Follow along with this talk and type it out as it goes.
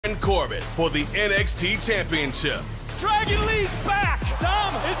Corbin for the NXT Championship. Dragon Lee's back!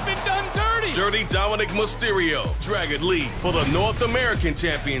 Dom has been done dirty! Dirty Dominic Mysterio, Dragon Lee for the North American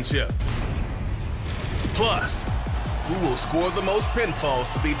Championship. Plus, who will score the most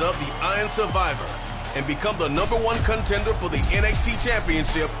pinfalls to be dubbed the Iron Survivor and become the #1 contender for the NXT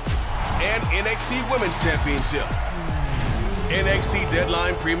Championship and NXT Women's Championship. NXT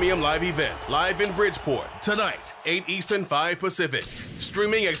Deadline Premium Live Event, live in Bridgeport, tonight, 8 Eastern, 5 Pacific.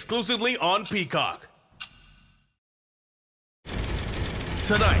 Streaming exclusively on Peacock.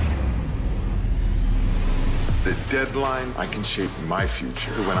 Tonight. The deadline, I can shape my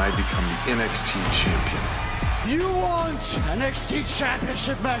future when I become the NXT champion. You want NXT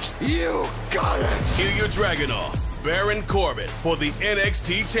Championship match? You got it! Ilya Dragunov, Baron Corbin for the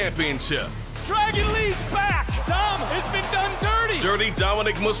NXT Championship. Dragon Lee's back! Dom has been done dirty! Dirty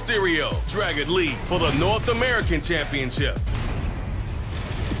Dominic Mysterio, Dragon Lee for the North American Championship.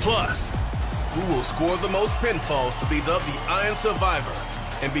 Plus, who will score the most pinfalls to be dubbed the Iron Survivor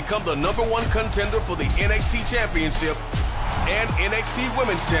and become the #1 contender for the NXT Championship and NXT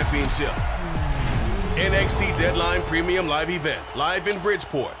Women's Championship. NXT Deadline Premium Live Event, live in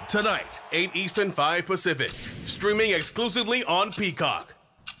Bridgeport, tonight, 8 Eastern, 5 Pacific. Streaming exclusively on Peacock.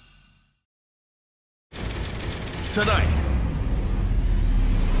 Tonight.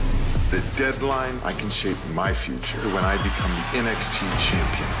 The deadline, I can shape my future when I become the NXT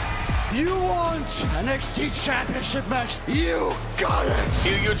champion. You want NXT Championship match? You got it!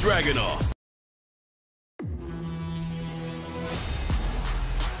 Ilya Dragunov.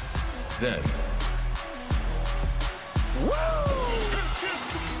 Then.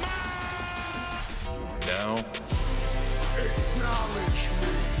 Now. Acknowledge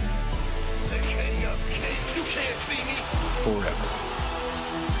me. You can't see me. Forever.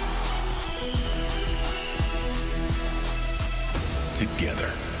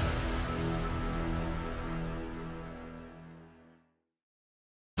 Together.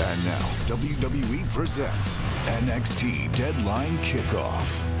 And now, WWE presents NXT Deadline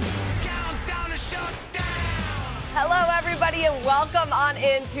Kickoff. Countdown to shutdown. Hello, everybody, and welcome on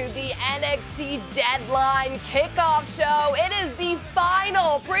into the NXT Deadline Kickoff Show. It is the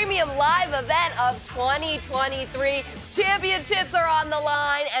final premium live event of 2023. Championships are on the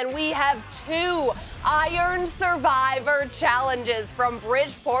line, and we have 2 Iron Survivor challenges from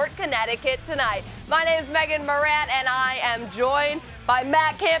Bridgeport, Connecticut tonight. My name is Megan Morant, and I am joined by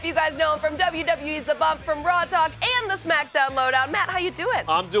Matt Camp. You guys know him from WWE's The Bump, from Raw Talk, and the SmackDown Lowdown. Matt, how you doing?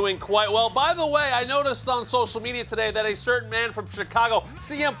 I'm doing quite well. By the way, I noticed on social media today that a certain man from Chicago,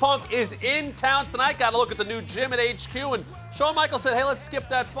 CM Punk, is in town tonight. Got to look at the new gym at HQ, and Shawn Michaels said, hey, let's skip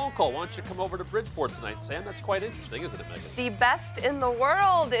that phone call. Why don't you come over to Bridgeport tonight, Sam? That's quite interesting, isn't it, Megan? The best in the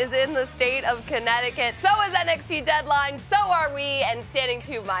world is in the state of Connecticut. So is NXT Deadline. So are we. And standing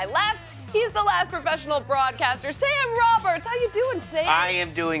to my left, he's the last professional broadcaster, Sam Roberts. How you doing, Sam? I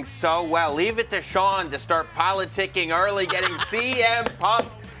am doing so well. Leave it to Shawn to start politicking early, getting CM Punk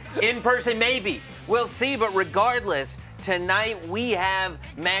in person, maybe. We'll see, but regardless, tonight we have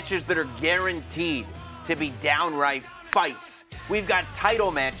matches that are guaranteed to be downright fights. We've got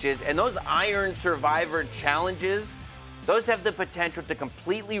title matches, and those Iron Survivor challenges, those have the potential to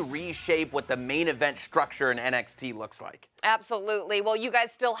completely reshape what the main event structure in NXT looks like. Absolutely. Well, you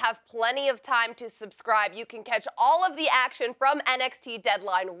guys still have plenty of time to subscribe. You can catch all of the action from NXT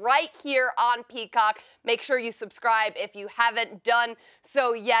Deadline right here on Peacock. Make sure you subscribe if you haven't done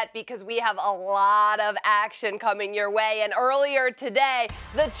so yet, because we have a lot of action coming your way. And earlier today,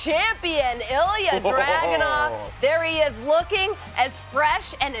 the champion, Ilya Dragunov, there he is, looking as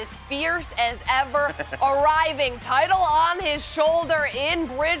fresh and as fierce as ever, arriving, title on his shoulder in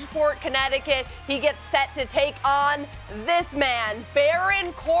Bridgeport, Connecticut. He gets set to take on this man,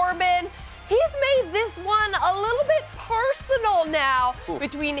 Baron Corbin. He's made this one a little bit personal now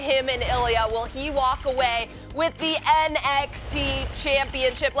between him and Ilya. Will he walk away with the NXT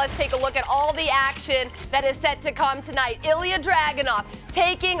Championship? Let's take a look at all the action that is set to come tonight. Ilya Dragunov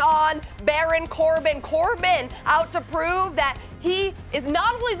taking on Baron Corbin. Corbin out to prove that he is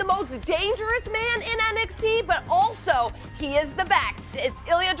not only the most dangerous man in NXT, but also he is the best. It's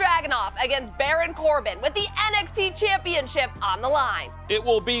Ilya Dragunov against Baron Corbin with the NXT Championship on the line. It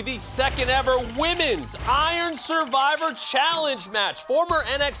will be the second ever Women's Iron Survivor Challenge match. Former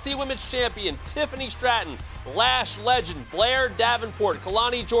NXT Women's Champion Tiffany Stratton, Lash legend Blair Davenport,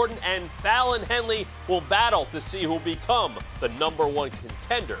 Kalani Jordan, and Fallon Henley will battle to see who will become the #1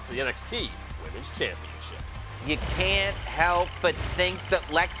 contender for the NXT Women's Championship. You can't help but think that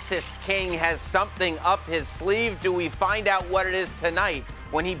Lexis King has something up his sleeve. Do we find out what it is tonight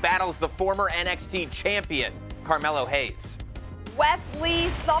when he battles the former NXT champion, Carmelo Hayes? Wesley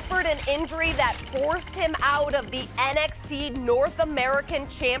suffered an injury that forced him out of the NXT North American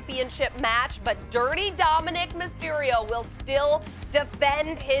Championship match, but Dirty Dominic Mysterio will still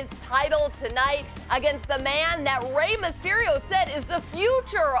defend his title tonight against the man that Rey Mysterio said is the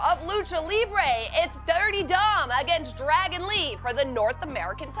future of Lucha Libre. It's Dirty Dom against Dragon Lee for the North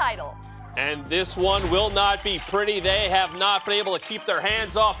American title. And this one will not be pretty. They have not been able to keep their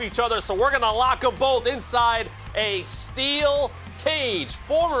hands off each other, so we're going to lock them both inside a steel cage.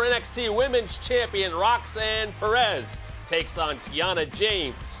 Former NXT Women's Champion Roxanne Perez takes on Kiana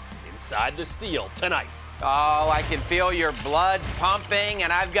James inside the steel tonight. Oh, I can feel your blood pumping,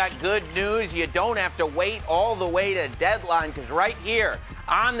 and I've got good news. You don't have to wait all the way to Deadline, because right here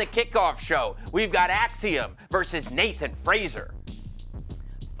on the kickoff show, we've got Axiom versus Nathan Frazer.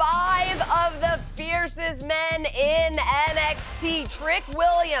 5 of the fiercest men in NXT. Trick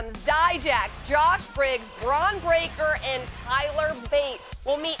Williams, Dijak, Josh Briggs, Braun Breaker, and Tyler Bate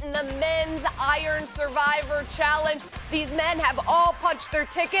will meet in the Men's Iron Survivor Challenge. These men have all punched their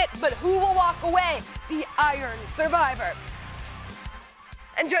ticket, but who will walk away? The Iron Survivor.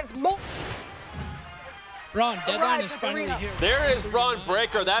 And just more. Braun, Deadline is finally here. There is Braun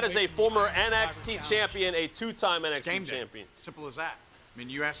Breaker. That is a former NXT champion, a 2-time NXT champion. Simple as that. I mean,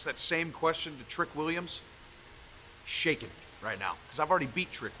 you asked that same question to Trick Williams, shaking right now, because I've already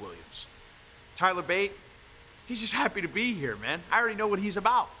beat Trick Williams. Tyler Bate, he's just happy to be here, man. I already know what he's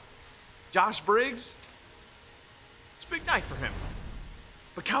about. Josh Briggs, it's a big night for him.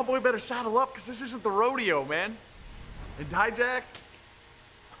 But Cowboy better saddle up, because this isn't the rodeo, man. And Dijak,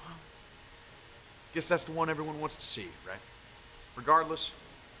 guess that's the one everyone wants to see, right? Regardless,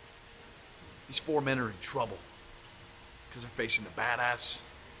 these 4 men are in trouble, because they're facing the badass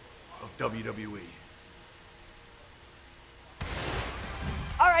of WWE.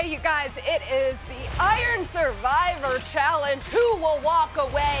 All right, you guys, it is the Iron Survivor Challenge. Who will walk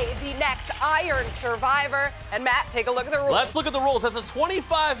away the next Iron Survivor? And Matt, take a look at the rules. Let's look at the rules. That's a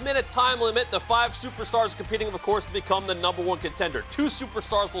 25-minute time limit. The 5 superstars competing, of course, to become the #1 contender. 2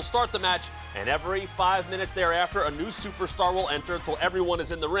 superstars will start the match, and every 5 minutes thereafter, a new superstar will enter until everyone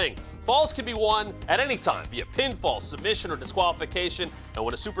is in the ring. Falls can be won at any time via pinfall, submission, or disqualification. And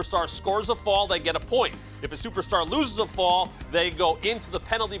when a superstar scores a fall, they get a point. If a superstar loses a fall, they go into the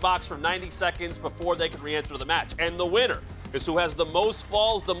penalty box for 90 seconds before they can re-enter the match. And the winner is who has the most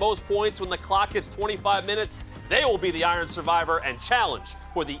falls, the most points. When the clock hits 25 minutes, they will be the Iron Survivor and challenge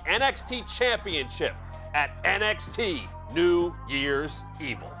for the NXT Championship at NXT New Year's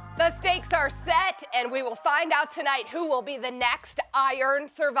Evil. The stakes are set, and we will find out tonight who will be the next Iron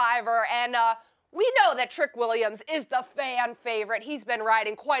Survivor. And we know that Trick Williams is the fan favorite. He's been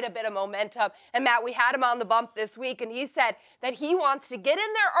riding quite a bit of momentum. And Matt, we had him on the bump this week, and he said that he wants to get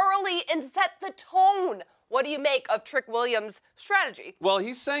in there early and set the tone. What do you make of Trick Williams' strategy? Well,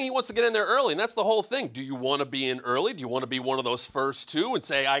 he's saying he wants to get in there early, and that's the whole thing. Do you want to be in early? Do you want to be one of those first 2 and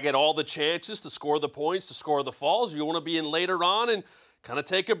say, I get all the chances to score the points, to score the falls? Or you want to be in later on and kind of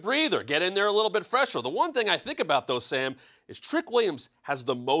take a breather, get in there a little bit fresher? The one thing I think about, though, Sam, is Trick Williams has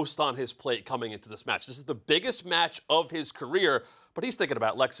the most on his plate coming into this match. This is the biggest match of his career, but he's thinking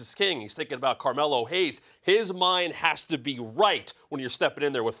about Lexis King. He's thinking about Carmelo Hayes. His mind has to be right when you're stepping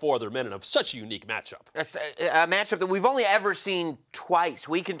in there with 4 other men in such a unique matchup. That's a matchup that we've only ever seen twice.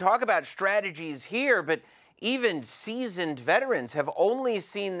 We can talk about strategies here, but even seasoned veterans have only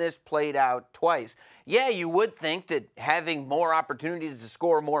seen this played out twice. Yeah, you would think that having more opportunities to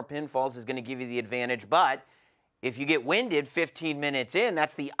score more pinfalls is going to give you the advantage, but if you get winded 15 minutes in,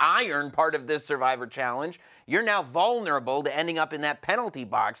 that's the iron part of this Survivor Challenge, you're now vulnerable to ending up in that penalty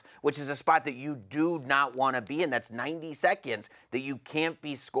box, which is a spot that you do not want to be in. That's 90 seconds that you can't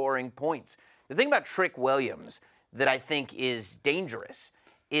be scoring points. The thing about Trick Williams that I think is dangerous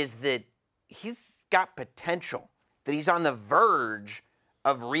is that he's got potential, that he's on the verge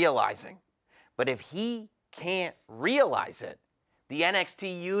of realizing. But if he can't realize it, the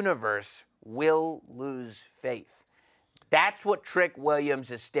NXT universe will lose faith. That's what Trick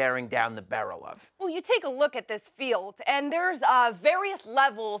Williams is staring down the barrel of. Well, you take a look at this field, and there's various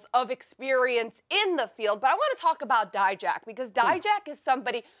levels of experience in the field, but I want to talk about Dijak, because Dijak is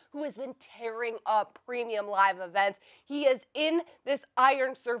somebody who has been tearing up premium live events. He is in this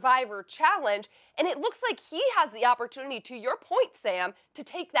Iron Survivor Challenge, and it looks like he has the opportunity, to your point, Sam, to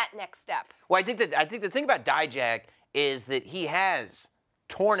take that next step. Well, I think the thing about Dijak is that he has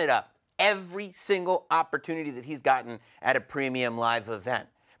torn it up every single opportunity that he's gotten at a premium live event.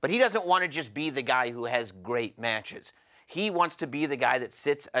 But he doesn't want to just be the guy who has great matches. He wants to be the guy that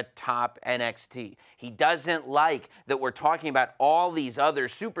sits atop NXT. He doesn't like that we're talking about all these other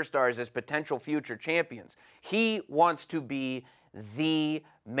superstars as potential future champions. He wants to be the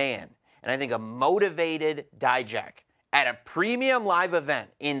man. And I think a motivated Dijak at a premium live event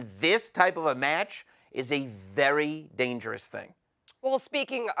in this type of a match is a very dangerous thing. Well,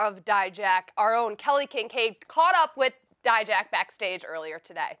 speaking of Dijak, our own Kelly Kincaid caught up with Dijak backstage earlier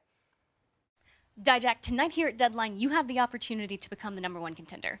today. Dijak, tonight here at Deadline, you have the opportunity to become the #1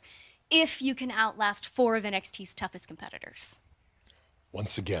 contender if you can outlast 4 of NXT's toughest competitors.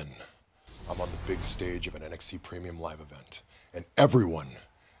 Once again, I'm on the big stage of an NXT Premium Live event, and everyone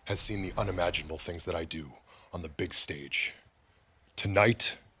has seen the unimaginable things that I do on the big stage.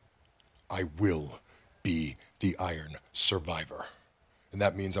 Tonight, I will be the Iron Survivor. And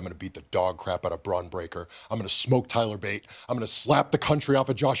that means I'm gonna beat the dog crap out of Braun Breaker. I'm gonna smoke Tyler Bate. I'm gonna slap the country off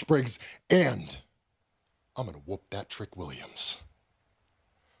of Josh Briggs. And I'm gonna whoop that Trick Williams.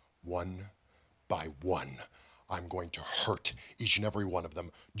 One by one, I'm going to hurt each and every one of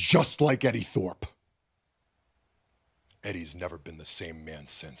them, just like Eddie Thorpe. Eddie's never been the same man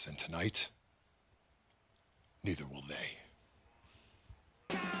since, and tonight, neither will they.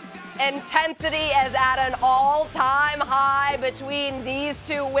 Intensity is at an all-time high between these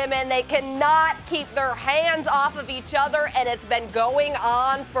two women. They cannot keep their hands off of each other, and it's been going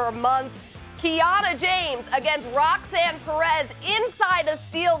on for months. Kiana James against Roxanne Perez inside a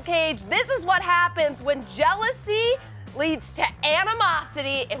steel cage. This is what happens when jealousy leads to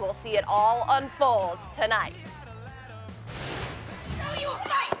animosity, and we'll see it all unfold tonight.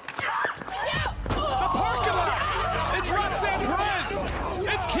 The parking lot! It's Roxanne Perez!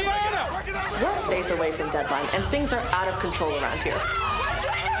 It's Kiana! We're a phase away from Deadline, and things are out of control around here.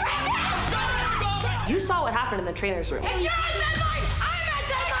 You saw what happened in the trainer's room. If you're on Deadline, I'm at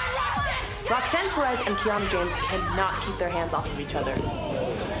Deadline, Roxanne! Roxanne Perez and Kiana James cannot keep their hands off of each other.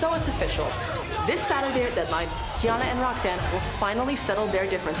 So it's official. This Saturday at Deadline, Kiana and Roxanne will finally settle their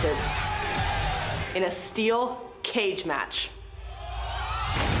differences in a steel cage match.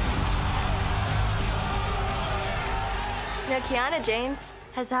 You know, Kiana James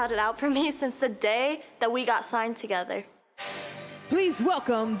has had it out for me since the day that we got signed together. Please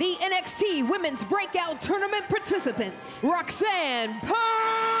welcome the NXT Women's Breakout Tournament participants, Roxanne Perez,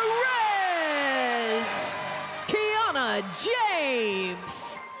 Kiana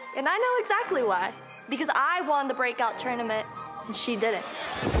James. And I know exactly why, because I won the Breakout Tournament and she didn't.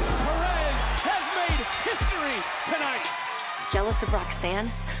 Perez has made history tonight. Jealous of Roxanne?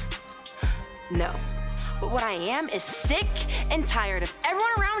 No. But what I am is sick and tired of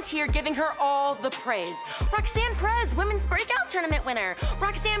everyone around here giving her all the praise. Roxanne Perez, Women's Breakout Tournament winner.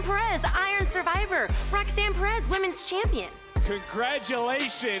 Roxanne Perez, Iron Survivor. Roxanne Perez, Women's Champion.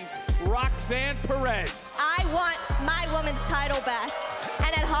 Congratulations, Roxanne Perez. I want my women's title back.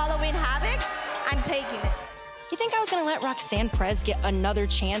 And at Halloween Havoc, I'm taking it. You think I was gonna let Roxanne Perez get another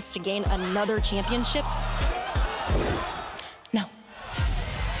chance to gain another championship? No.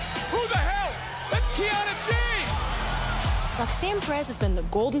 Who the hell? That's Kiana James! Roxanne Perez has been the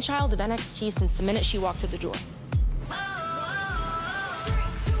golden child of NXT since the minute she walked through the door.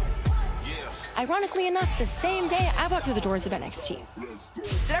 Ironically enough, the same day I walked through the doors of NXT.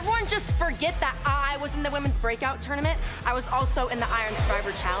 Did everyone just forget that I was in the Women's Breakout Tournament? I was also in the Iron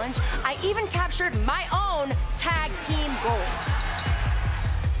Survivor Challenge. I even captured my own tag team gold.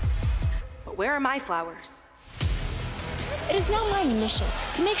 But where are my flowers? It is now my mission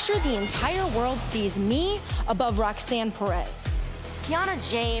to make sure the entire world sees me above Roxanne Perez. Kiana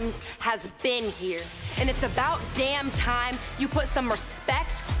James has been here, and it's about damn time you put some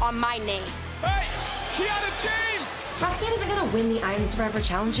respect on my name. Hey, it's Kiana James! Roxanne isn't gonna win the Iron Survivor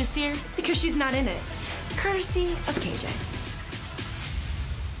Challenge this year because she's not in it, courtesy of KJ.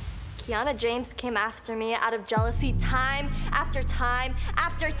 Kiana James came after me out of jealousy time after time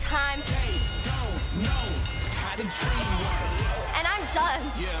after time. And I'm done.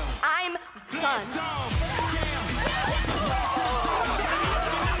 I'm done.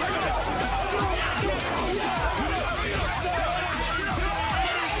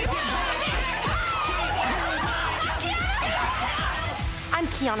 I'm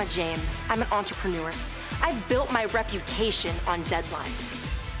Kiana James. I'm an entrepreneur. I've built my reputation on deadlines.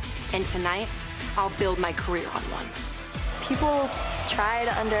 And tonight, I'll build my career on one. People try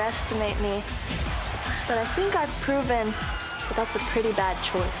to underestimate me, but I think I've proven that that's a pretty bad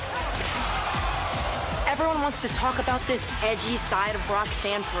choice. Everyone wants to talk about this edgy side of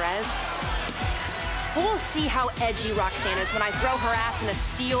Roxanne Perez. We'll see how edgy Roxanne is when I throw her ass in a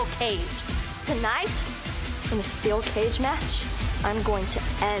steel cage. Tonight, in a steel cage match, I'm going to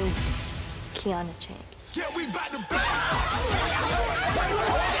end Kiana James. Yeah, we about to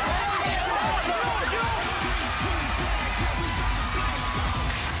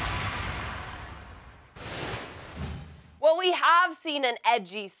Well, we have seen an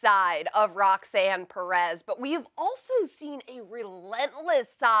edgy side of Roxanne Perez, but we have also seen a relentless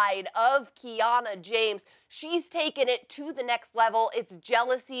side of Kiana James. She's taken it to the next level. It's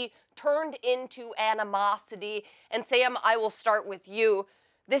jealousy turned into animosity. And Sam, I will start with you.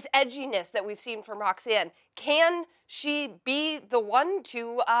 This edginess that we've seen from Roxanne, can she be the one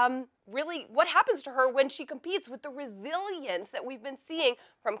to really, what happens to her when she competes with the resilience that we've been seeing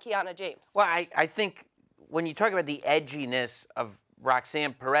from Kiana James? Well, I think when you talk about the edginess of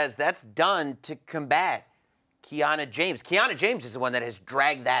Roxanne Perez, that's done to combat Kiana James. Kiana James is the one that has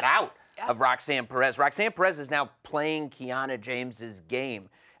dragged that out of Roxanne Perez. Roxanne Perez is now playing Kiana James's game,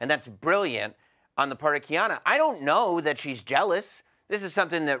 and that's brilliant on the part of Kiana. I don't know that she's jealous. This is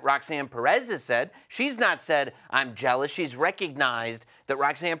something that Roxanne Perez has said. She's not said, I'm jealous. She's recognized that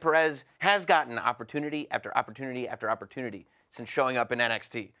Roxanne Perez has gotten opportunity after opportunity after opportunity since showing up in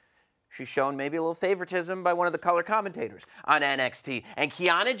NXT. She's shown maybe a little favoritism by one of the color commentators on NXT. And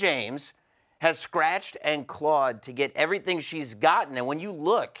Kiana James has scratched and clawed to get everything she's gotten. And when you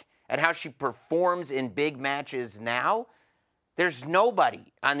look at how she performs in big matches now, there's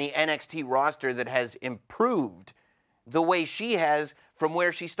nobody on the NXT roster that has improved the way she has from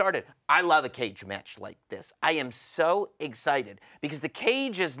where she started. I love a cage match like this. I am so excited because the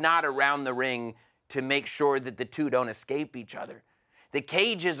cage is not around the ring to make sure that the two don't escape each other. The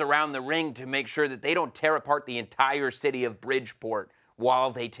cage is around the ring to make sure that they don't tear apart the entire city of Bridgeport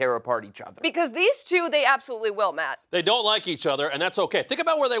while they tear apart each other. Because these two, they absolutely will, Matt. They don't like each other, and that's okay. Think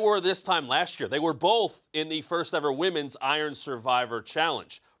about where they were this time last year. They were both in the first ever Women's Iron Survivor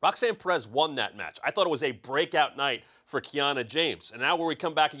Challenge. Roxanne Perez won that match. I thought it was a breakout night for Kiana James. And now when we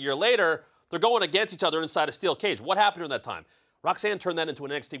come back a year later, they're going against each other inside a steel cage. What happened during that time? Roxanne turned that into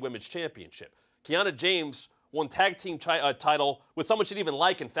an NXT Women's Championship. Kiana James won tag team title with someone she didn't even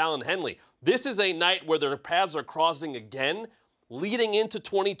like in Fallon Henley. This is a night where their paths are crossing again, leading into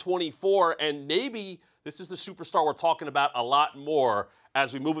 2024, and maybe this is the superstar we're talking about a lot more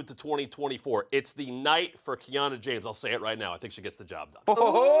as we move into 2024. It's the night for Kiana James. I'll say it right now. I think she gets the job done. Ooh,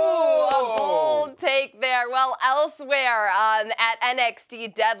 a bold take there. Well, elsewhere at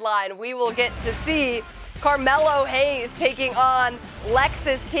NXT Deadline, we will get to see Carmelo Hayes taking on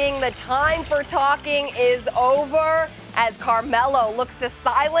Lexis King. The time for talking is over as Carmelo looks to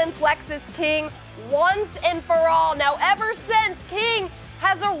silence Lexis King once and for all. Now, ever since King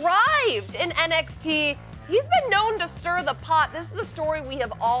has arrived in NXT, he's been known to stir the pot. This is a story we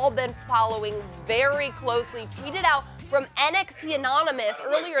have all been following very closely. Tweeted out from NXT Anonymous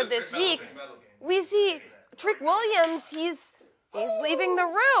earlier this week. We see Trick Williams, he's leaving the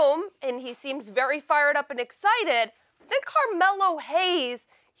room, and he seems very fired up and excited. Then Carmelo Hayes,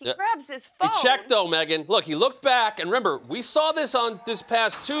 he grabs his phone. He checked, though, Megan. Look, he looked back, and remember, we saw this on this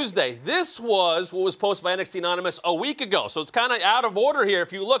past Tuesday. This was what was posted by NXT Anonymous a week ago, so it's kind of out of order here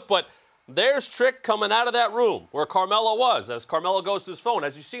if you look, but there's Trick coming out of that room where Carmelo was as Carmelo goes to his phone.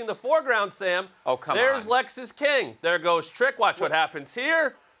 As you see in the foreground, Sam, there's Lexis King. There goes Trick. Watch what happens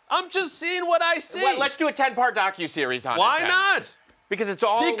here. I'm just seeing what I see. Well, let's do a 10-part docuseries on it. Why not? Because it's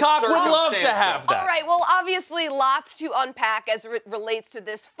all Peacock would love to have that. All right, well, obviously lots to unpack as it relates to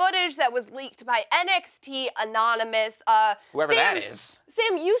this footage that was leaked by NXT Anonymous. Whoever that is.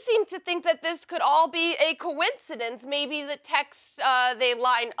 Sam, you seem to think that this could all be a coincidence. Maybe the texts, they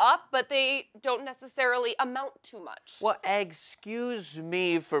line up, but they don't necessarily amount to much. Well, excuse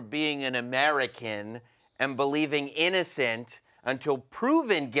me for being an American and believing innocent until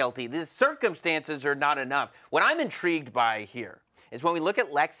proven guilty. These circumstances are not enough. What I'm intrigued by here is when we look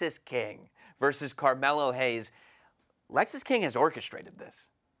at Lexis King versus Carmelo Hayes, Lexis King has orchestrated this.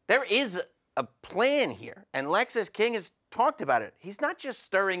 There is a plan here, and Lexis King has talked about it. He's not just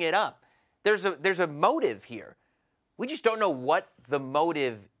stirring it up. There's a motive here. We just don't know what the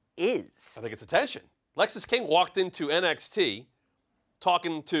motive is. I think it's attention. Lexis King walked into NXT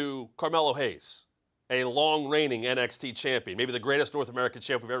talking to Carmelo Hayes, a long-reigning NXT champion, maybe the greatest North American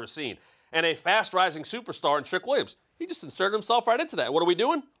champ we've ever seen, and a fast-rising superstar in Trick Williams. He just inserted himself right into that. What are we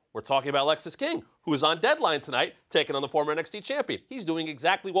doing? We're talking about Lexis King, who is on Deadline tonight, taking on the former NXT champion. He's doing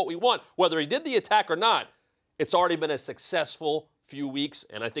exactly what we want. Whether he did the attack or not, it's already been a successful few weeks,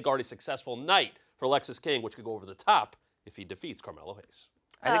 and I think already successful night for Lexis King, which could go over the top if he defeats Carmelo Hayes.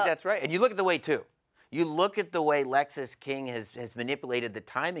 I think that's right. And you look at the way, too. You look at the way Lexis King has manipulated the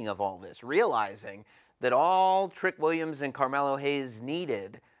timing of all this, realizing that all Trick Williams and Carmelo Hayes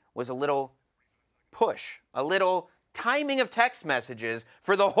needed was a little push, a little timing of text messages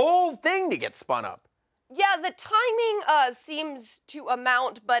for the whole thing to get spun up. Yeah, the timing seems to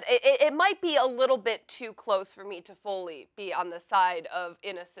amount, but it might be a little bit too close for me to fully be on the side of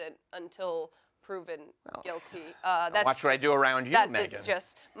innocent until proven guilty. Watch what I do around you, Megan. That is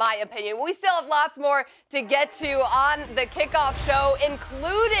just my opinion. We still have lots more to get to on the kickoff show,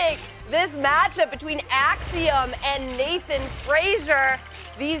 including this matchup between Axiom and Nathan Frazier.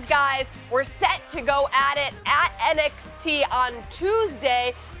 These guys were set to go at it at NXT on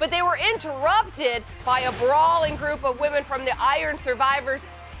Tuesday, but they were interrupted by a brawling group of women from the Iron Survivor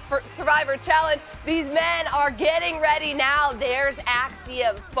Challenge. These men are getting ready now. There's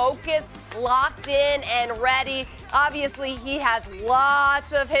Axiom, focused, locked in, and ready. Obviously, he has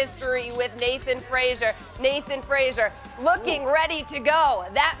lots of history with Nathan Frazier. Nathan Frazier looking ready to go.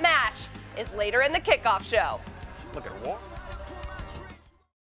 That match is later in the kickoff show. Look at what?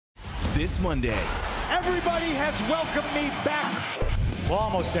 This Monday, Everybody has welcomed me back. Well,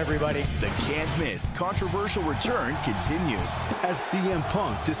 almost everybody. The can't miss controversial return continues as CM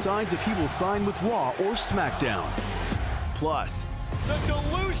Punk decides if he will sign with Raw or SmackDown. Plus, The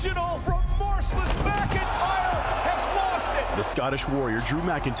delusional, remorseless McIntyre has lost it. the Scottish Warrior Drew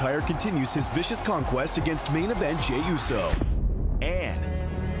McIntyre continues his vicious conquest against main event Jey Uso. And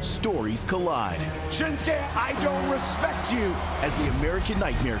stories collide. Shinsuke, I don't respect you. As the American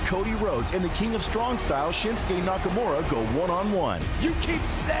Nightmare Cody Rhodes and the King of Strong Style Shinsuke Nakamura go one-on-one. You keep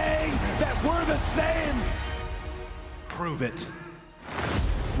saying that we're the same. Prove it.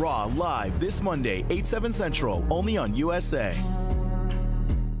 Raw live this Monday, 8/7 Central, only on USA.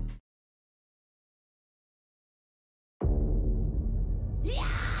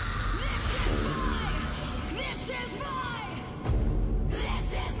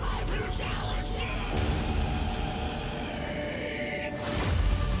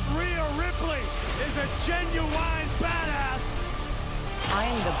 Genuine badass. I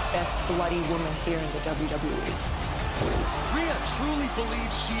am the best bloody woman here in the WWE. Rhea truly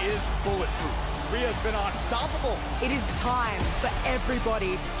believes she is bulletproof. Rhea's been unstoppable. It is time for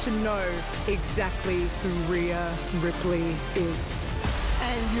everybody to know exactly who Rhea Ripley is.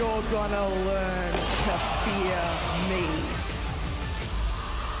 And you're gonna learn to fear me.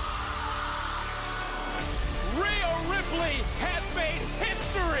 Rhea Ripley has made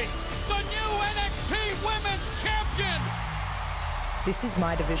history. The new NXT Women's Champion. This is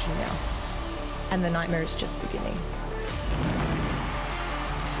my division now, and the nightmare is just beginning.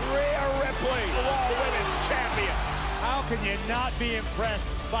 Rhea Ripley, the Raw Women's Champion. How can you not be impressed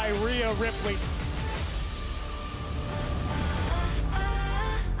by Rhea Ripley?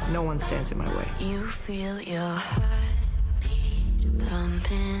 No one stands in my way. You feel your heartbeat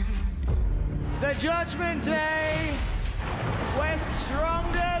pumping. The Judgment Day. We're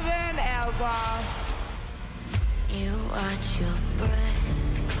stronger than ever. You watch your breath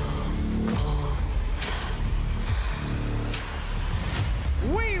go cold.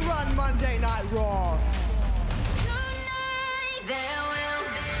 We run Monday Night Raw. Tonight there will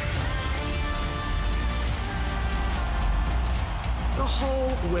be The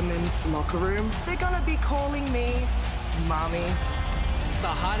whole women's locker room, they're gonna be calling me Mommy. The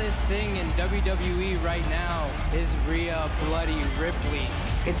hottest thing in WWE right now is Rhea Bloody Ripley.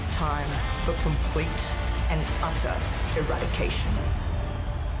 It's time for complete and utter eradication.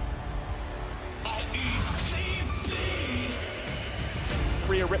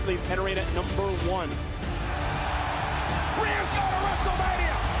 Rhea Ripley entering at number 1. Rhea's going to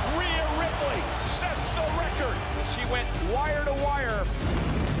WrestleMania. Rhea Ripley sets the record. She went wire to wire.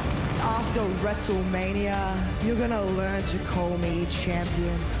 After WrestleMania, you're gonna learn to call me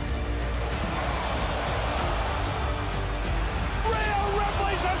champion. Rhea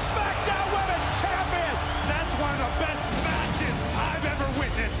Ripley's the SmackDown Women's Champion. That's one of the best matches I've ever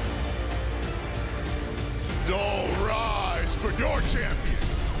witnessed. All rise for your champion,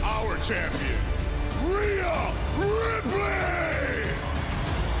 our champion, Rhea Ripley!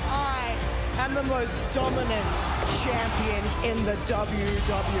 I am the most dominant champion in the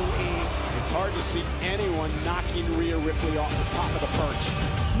WWE. It's hard to see anyone knocking Rhea Ripley off the top of the perch.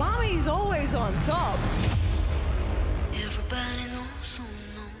 Mommy's always on top. Everybody knows, oh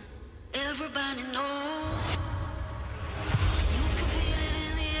no. Everybody knows. You can feel it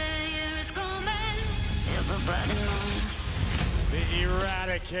in the air, it's coming. Everybody knows. The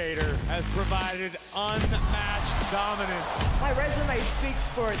Eradicator has provided unmatched dominance. My resume speaks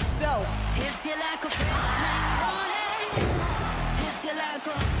for itself. Hits you like a freight train rolling. Hits you like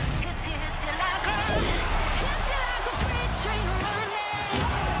a, hits you like a, hits you like a freight train rolling.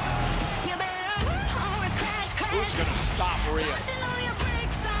 You better always crash. Who's gonna stop Rhea? Don't you know your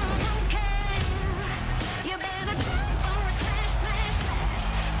brakes are okay? You better jump or smash.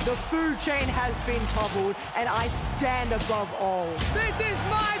 The food chain has been toppled, and I stand above all. This is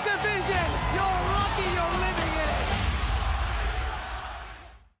my division! You're lucky you're living in it!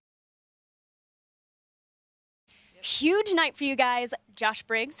 Huge night for you guys. Josh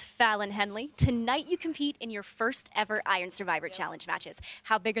Briggs, Fallon Henley. Tonight you compete in your first ever Iron Survivor Challenge matches.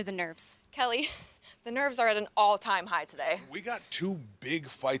 How big are the nerves? Kelly, the nerves are at an all-time high today. We got 2 big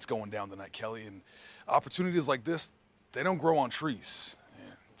fights going down tonight, Kelly, and opportunities like this, they don't grow on trees.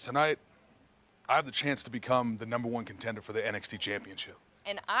 And tonight, I have the chance to become the #1 contender for the NXT Championship.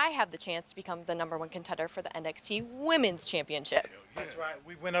 And I have the chance to become the #1 contender for the NXT Women's Championship. That's right.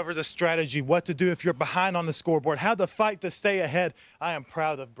 We went over the strategy, what to do if you're behind on the scoreboard, how to fight to stay ahead. I am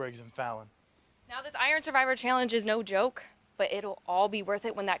proud of Briggs and Fallon. Now, this Iron Survivor Challenge is no joke, but it'll all be worth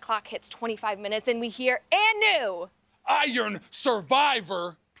it when that clock hits 25 minutes and we hear and new Iron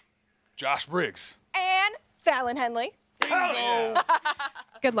Survivor, Josh Briggs. And Fallon Henley. Bingo.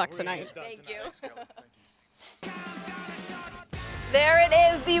 Good luck tonight. Thank you. There it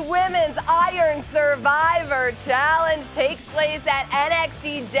is, the Women's Iron Survivor Challenge takes place at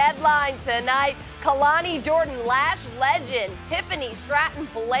NXT Deadline tonight. Kalani Jordan, Lash Legend, Tiffany Stratton,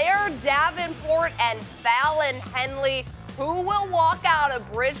 Blair Davenport, and Fallon Henley, who will walk out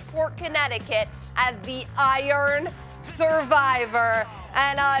of Bridgeport, Connecticut as the Iron Survivor.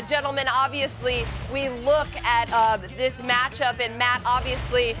 And gentlemen, obviously, we look at this matchup, and Matt,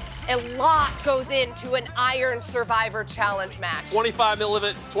 obviously, a lot goes into an Iron Survivor Challenge match.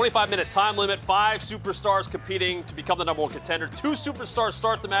 25-minute time limit, 5 superstars competing to become the #1 contender. 2 superstars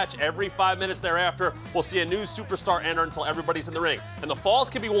start the match. Every 5 minutes thereafter, we'll see a new superstar enter until everybody's in the ring. And the falls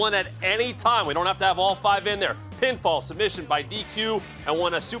can be won at any time. We don't have to have all 5 in there. Pinfall, submission by DQ, and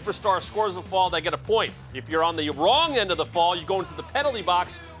when a superstar scores a fall, they get a point. If you're on the wrong end of the fall, you go into the penalty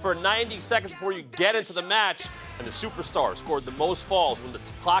box for 90 seconds before you get into the match, and the superstar scored the most falls when the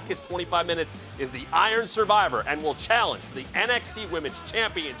clock hits 25 minutes is the Iron Survivor and will challenge for the NXT Women's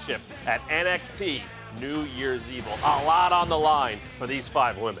Championship at NXT New Year's Eve. A lot on the line for these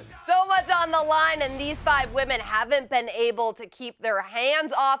 5 women. So much on the line, and these 5 women haven't been able to keep their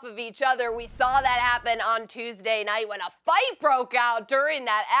hands off of each other. We saw that happen on Tuesday night when a fight broke out during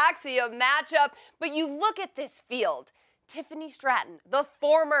that Axiom matchup. But you look at this field. Tiffany Stratton, the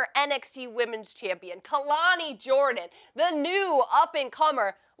former NXT Women's Champion, Kalani Jordan, the new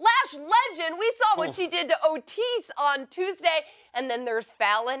up-and-comer, Lash Legend. We saw what she did to Otis on Tuesday. And then there's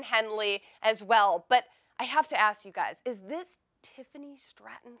Fallon Henley as well. But I have to ask you guys, is this Tiffany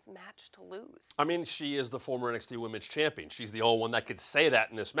Stratton's match to lose? I mean, she is the former NXT Women's Champion. She's the only one that could say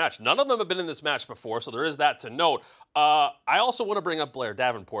that in this match. None of them have been in this match before, so there is that to note. I also want to bring up Blair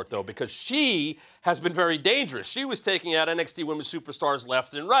Davenport, though, because she has been very dangerous. She was taking out NXT Women's superstars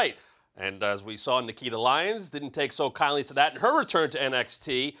left and right. And as we saw, Nikita Lyons didn't take so kindly to that in her return to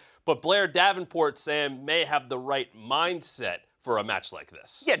NXT. But Blair Davenport, Sam, may have the right mindset for a match like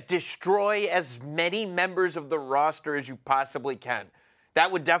this. Yeah, destroy as many members of the roster as you possibly can.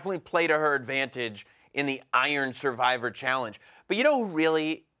 That would definitely play to her advantage in the Iron Survivor Challenge. But you know who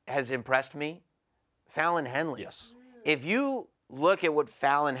really has impressed me? Fallon Henley. Yes. If you look at what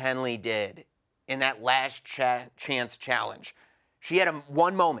Fallon Henley did in that last chance challenge, she had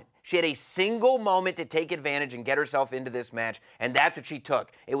one moment. She had a single moment to take advantage and get herself into this match, and that's what she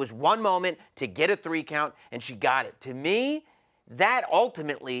took. It was one moment to get a 3 count, and she got it. To me, that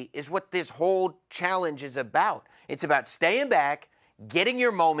ultimately is what this whole challenge is about. It's about staying back, getting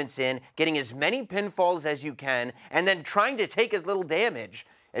your moments in, getting as many pinfalls as you can, and then trying to take as little damage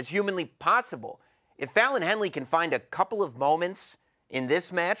as humanly possible. If Fallon Henley can find a couple of moments in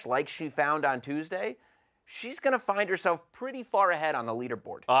this match like she found on Tuesday, she's going to find herself pretty far ahead on the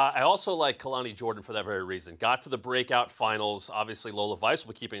leaderboard. I also like Kalani Jordan for that very reason. Got to the breakout finals. Obviously, Lola Vice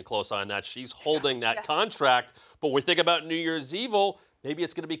will be keeping a close eye on that. She's holding that contract. But when we think about New Year's Evil, maybe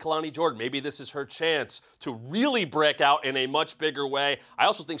it's going to be Kalani Jordan. Maybe this is her chance to really break out in a much bigger way. I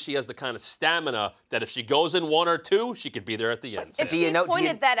also think she has the kind of stamina that if she goes in 1 or 2, she could be there at the end. And she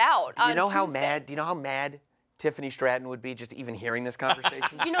pointed that out. Do you know how mad? Do you know how mad Tiffany Stratton would be just even hearing this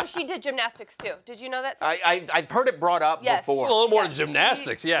conversation? You know, she did gymnastics too. Did you know that? I've heard it brought up before. It's a little more than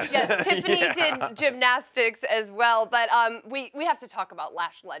gymnastics, yes. Yes, Tiffany did gymnastics as well. But we have to talk about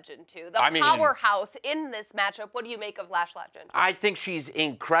Lash Legend too. The powerhouse in this matchup. What do you make of Lash Legend? I think she's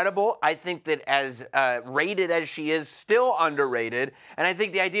incredible. I think that as rated as she is, still underrated. And I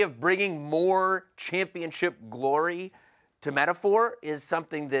think the idea of bringing more championship glory to Metaphor is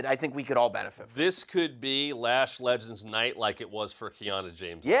something that I think we could all benefit from. This could be Lash Legend's night like it was for Kiana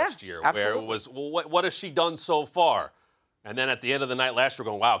James last year, absolutely. where it was, well, what has she done so far? And then at the end of the night last year, we're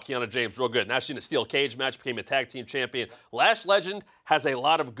going, wow, Kiana James, real good. Now she's in a steel cage match, became a tag team champion. Lash Legend has a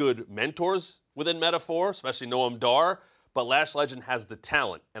lot of good mentors within Metaphor, especially Noam Dar, but Lash Legend has the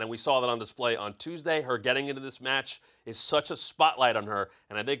talent. And we saw that on display on Tuesday. Her getting into this match is such a spotlight on her.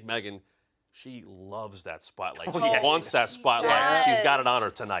 And I think, Megan, She loves that spotlight. Oh, She yes. wants that spotlight. does. She's got it on her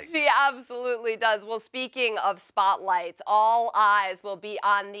tonight. She absolutely does. Well, speaking of spotlights, all eyes will be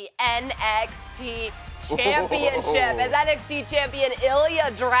on the NXT Championship as NXT champion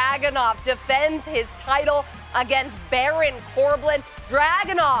Ilya Dragunov defends his title against Baron Corbin.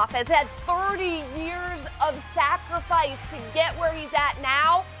 Dragunov has had 30 years of sacrifice to get where he's at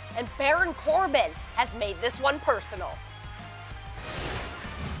now, and Baron Corbin has made this one personal.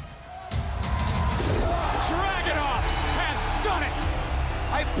 Dragunov has done it!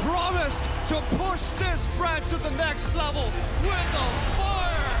 I promised to push this brand to the next level with a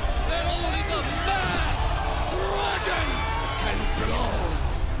fire that only the man's dragon can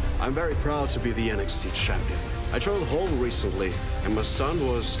blow. I'm very proud to be the NXT champion. I joined home recently, and my son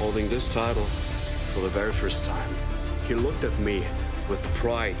was holding this title for the very first time. He looked at me with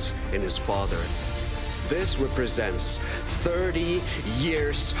pride in his father. This represents 30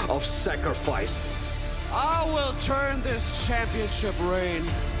 years of sacrifice. I will turn this championship reign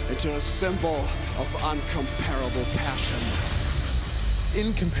into a symbol of uncomparable passion.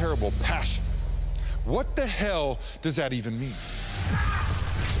 Incomparable passion? What the hell does that even mean?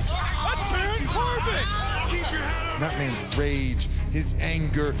 That's Baron Corbin! That man's rage, his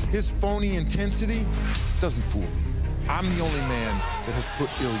anger, his phony intensity doesn't fool me. I'm the only man that has put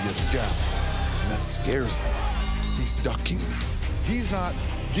Ilya down, and that scares him. He's ducking me. He's not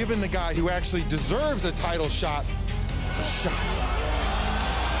giving the guy who actually deserves a title shot a shot.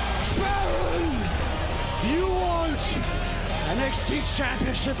 Baron! You want NXT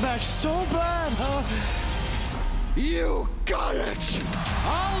Championship match so bad, huh? You got it!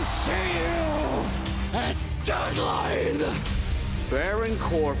 I'll see you at Deadline! Baron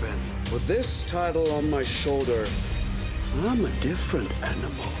Corbin, with this title on my shoulder, I'm a different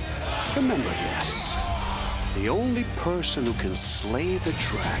animal. Remember this. The only person who can slay the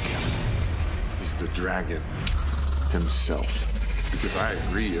dragon is the dragon himself. Because I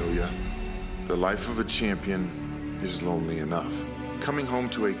agree, Ilya. The life of a champion is lonely enough. Coming home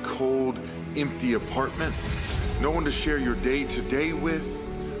to a cold, empty apartment, no one to share your day-to-day with.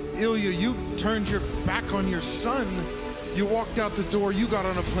 Ilya, you turned your back on your son. You walked out the door, you got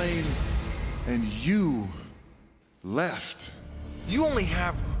on a plane, and you left. You only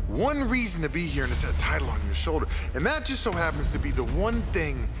have one reason to be here, and it's that title on your shoulder. And that just so happens to be the one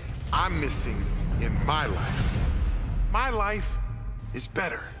thing I'm missing in my life. My life is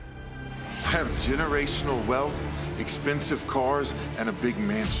better. I have generational wealth, expensive cars, and a big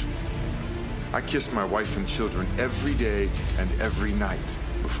mansion. I kiss my wife and children every day and every night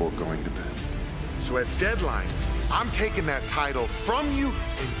before going to bed. So at Deadline, I'm taking that title from you,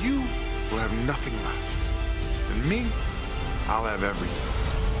 and you will have nothing left. And me, I'll have everything.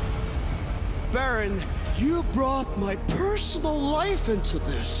 Baron, you brought my personal life into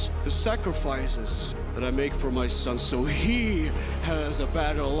this. The sacrifices that I make for my son so he has a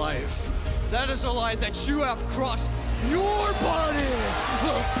better life. That is a line that you have crossed. Your body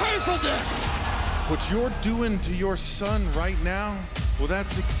will pay for this. What you're doing to your son right now, well,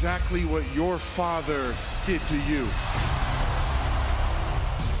 that's exactly what your father did to you.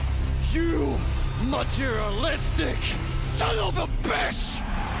 You materialistic son of a bitch!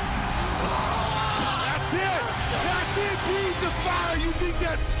 That's it! That's it! Breathe the fire! You think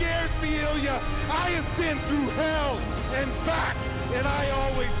that scares me, Ilya? I have been through hell and back, and I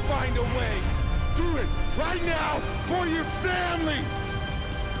always find a way. Do it right now for your family!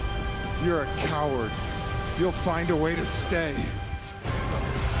 You're a coward. You'll find a way to stay.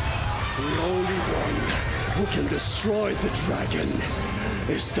 The only one who can destroy the dragon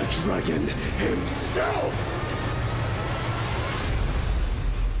is the dragon himself!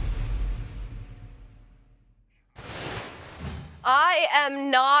 I am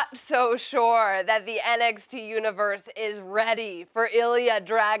not so sure that the NXT universe is ready for Ilya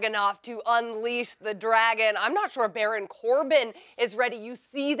Dragunov to unleash the dragon. I'm not sure Baron Corbin is ready. You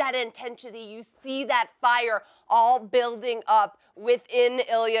see that intensity, you see that fire all building up within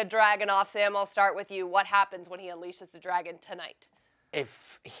Ilya Dragunov. Sam, I'll start with you. What happens when he unleashes the dragon tonight?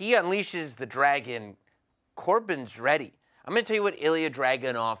 If he unleashes the dragon, Corbin's ready. I'm going to tell you what Ilya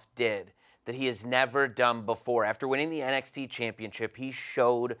Dragunov did that he has never done before. After winning the NXT Championship, he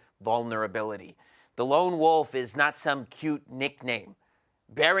showed vulnerability. The Lone Wolf is not some cute nickname.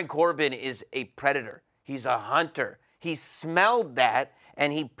 Baron Corbin is a predator. He's a hunter. He smelled that,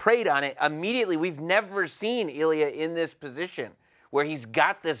 and he preyed on it immediately. We've never seen Ilya in this position where he's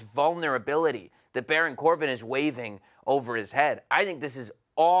got this vulnerability that Baron Corbin is waving over his head. I think this is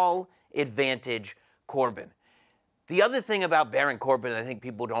all advantage Corbin. The other thing about Baron Corbin I think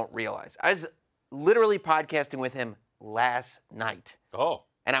people don't realize, I was literally podcasting with him last night. Oh.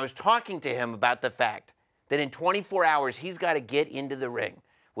 And I was talking to him about the fact that in 24 hours, he's got to get into the ring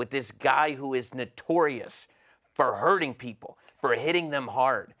with this guy who is notorious for hurting people, for hitting them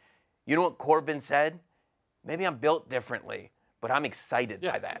hard. You know what Corbin said? Maybe I'm built differently, but I'm excited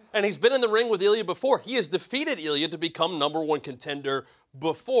by that. And he's been in the ring with Ilya before. He has defeated Ilya to become #1 contender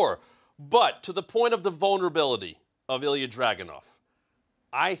before. But to the point of the vulnerability of Ilya Dragunov,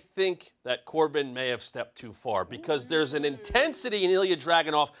 I think that Corbin may have stepped too far because there's an intensity in Ilya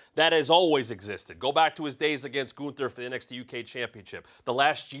Dragunov that has always existed. Go back to his days against Gunther for the NXT UK Championship. The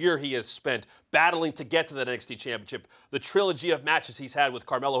last year he has spent battling to get to the NXT Championship. The trilogy of matches he's had with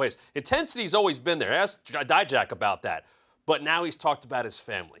Carmelo Hayes. Intensity's always been there. Ask Dijak about that. But now he's talked about his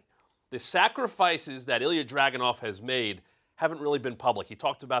family. The sacrifices that Ilya Dragunov has made haven't really been public. He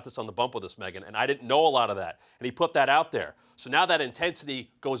talked about this on the bump with us, Megan, and I didn't know a lot of that. And he put that out there. So now that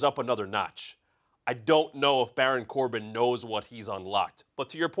intensity goes up another notch. I don't know if Baron Corbin knows what he's unlocked. But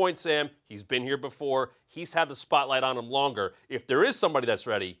to your point, Sam, he's been here before. He's had the spotlight on him longer. If there is somebody that's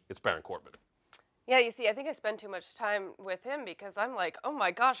ready, it's Baron Corbin. Yeah, you see, I think I spend too much time with him because I'm like, oh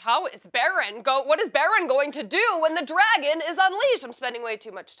my gosh, how is Baron what is Baron going to do when the dragon is unleashed? I'm spending way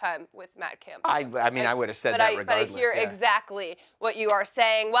too much time with Matt Campbell. I mean, I would have said that regardless. But I hear exactly what you are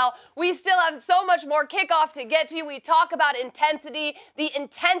saying. Well, we still have so much more kickoff to get to. We talk about intensity. The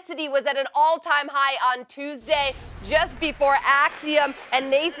intensity was at an all-time high on Tuesday, just before Axiom and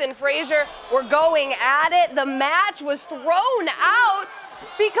Nathan Frazier were going at it. The match was thrown out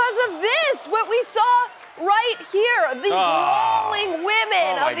because of this, what we saw right here, the brawling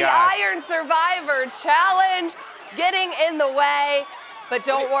women of the Iron Survivor Challenge getting in the way. But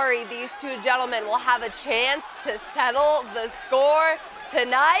don't worry, these two gentlemen will have a chance to settle the score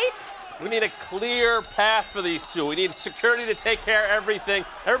tonight. We need a clear path for these two. We need security to take care of everything.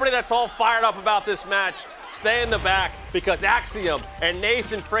 Everybody that's all fired up about this match, stay in the back because Axiom and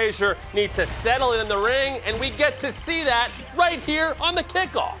Nathan Frazier need to settle in the ring, and we get to see that right here on the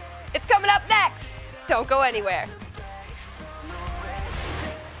kickoff. It's coming up next. Don't go anywhere.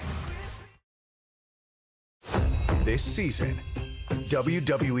 This season,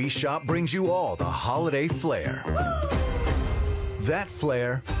 WWE Shop brings you all the holiday flair. That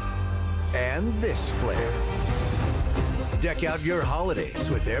flair and this flair. Deck out your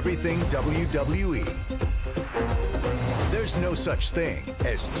holidays with everything WWE. There's no such thing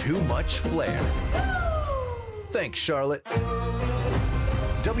as too much flair. Thanks, Charlotte.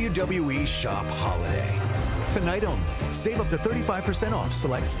 WWE Shop Holiday. Tonight only. Save up to 35% off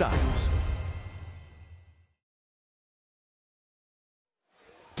select styles.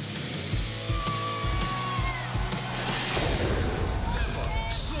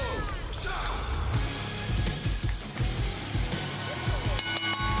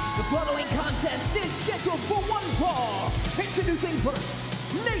 The following contest is scheduled for one fall. Introducing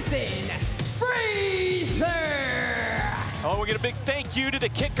first, Nathan Frazier. Oh, we get a big thank you to the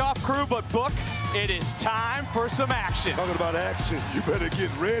kickoff crew, but Book, it is time for some action. Talking about action, you better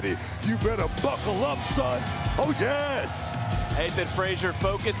get ready. You better buckle up, son. Oh, yes. Nathan Frazier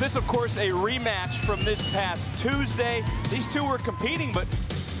focused. This, of course, a rematch from this past Tuesday. These two were competing, but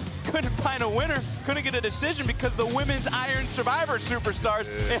couldn't find a winner, couldn't get a decision because the women's Iron Survivor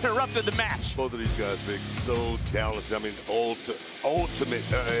superstars interrupted the match. Both of these guys, Vic, so talented. I mean,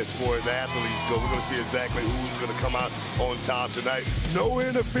 ultimate as far as athletes go. We're going to see exactly who's going to come out on top tonight. No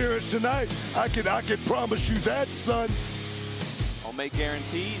interference tonight. I can promise you that, son. I'll make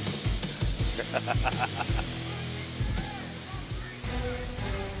guarantees.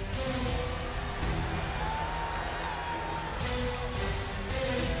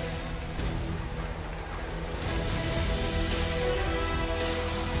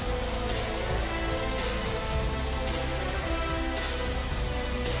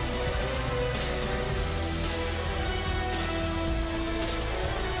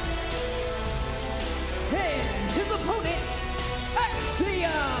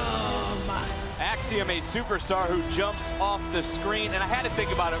 Axiom, a superstar who jumps off the screen, and I had to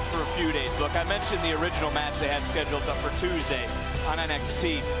think about it for a few days. Look, I mentioned the original match they had scheduled up for Tuesday on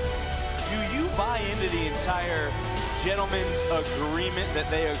NXT. Do you buy into the entire gentleman's agreement that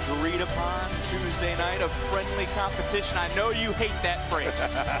they agreed upon Tuesday night of friendly competition? I know you hate that phrase.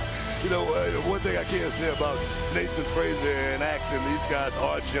 You know, one thing I can't say about Nathan Frazier and Axiom, these guys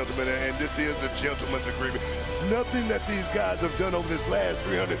are gentlemen, and this is a gentleman's agreement. Nothing that these guys have done over this last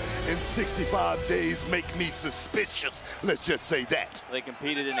 365 days make me suspicious. Let's just say that. They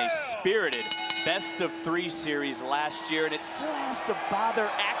competed in a spirited best-of-3 series last year, and it still has to bother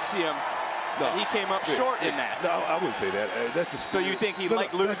Axiom He came up short in that. No, I wouldn't say that. That's the spirit. So you think he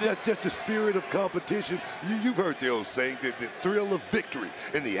might lose it? That's just the spirit of competition. You've heard the old saying, the thrill of victory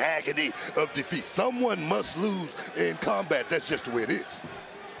and the agony of defeat. Someone must lose in combat. That's just the way it is.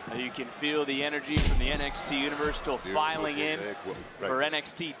 You can feel the energy from the NXT universe still filing in for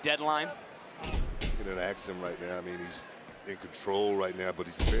NXT Deadline. You know, ask him right now. I mean, he's in control right now, but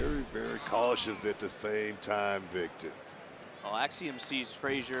he's very, very cautious at the same time, Victor. Well, Axiom sees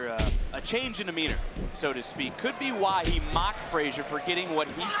Frazier a change in demeanor, so to speak. Could be why he mocked Frazier for getting what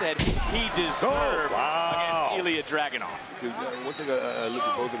he said he deserved against Ilya Dragunov. Dude, one thing I look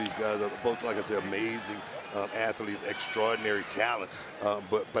at both of these guys, both, like I said, amazing athletes, extraordinary talent.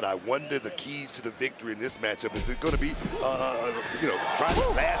 But I wonder the keys to the victory in this matchup. Is it going to be, you know, trying to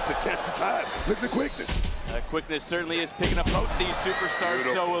last to test the time? Look at the quickness. Quickness certainly is picking up. Both these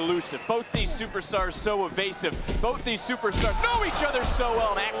superstars so elusive. Both these superstars so evasive. Both these superstars know each other so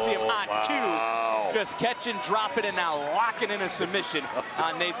well. And Axiom on cue, just catching, dropping, and now locking in a submission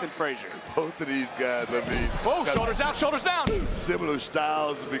on Nathan Frazier. Both of these guys, I mean. Whoa, shoulders down, shoulders down. Similar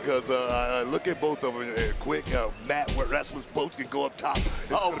styles because look at both of them. Quick, mat wrestlers both can go up top.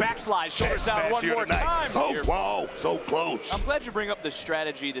 Uh-oh, backslide, shoulders down one more time. Oh, wow, so close. I'm glad you bring up the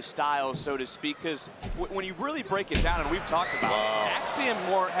strategy, the style, so to speak, because when you really break it down, and we've talked about it, Axiom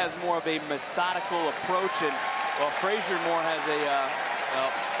has more of a methodical approach, and well, Frazier more has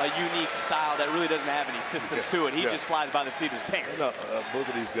a unique style that really doesn't have any system to it. He just flies by the seat of his pants. Both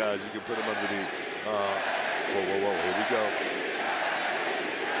of these guys, you can put them underneath. Whoa, here we go.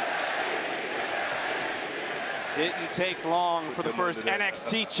 Didn't take long for the first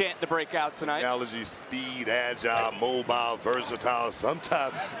NXT chant to break out tonight. Technology, speed, agile, mobile, versatile.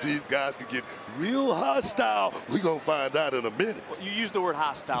 Sometimes these guys can get real hostile. We're going to find out in a minute. Well, you used the word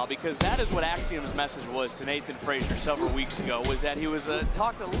hostile because that is what Axiom's message was to Nathan Frazier several weeks ago, was that he was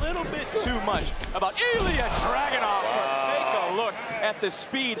talked a little bit too much about Ilya Dragunov. Take a look at the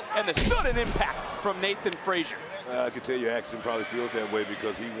speed and the sudden impact from Nathan Frazier. I can tell you Axiom probably feels that way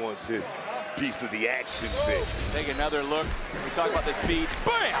because he wants his piece of the action, Vic. Take another look. We talk about the speed.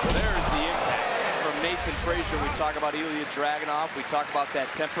 Bam! There's the impact from Nathan Frazier. We talk about Ilya Dragunov. We talk about that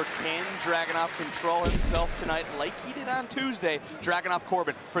temper. Can Dragunov control himself tonight like he did on Tuesday? Dragunov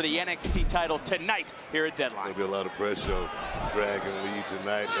Corbin for the NXT title tonight here at Deadline. There'll be a lot of pressure on Dragon Lee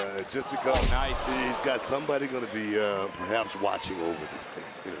tonight just because he's got somebody going to be perhaps watching over this thing.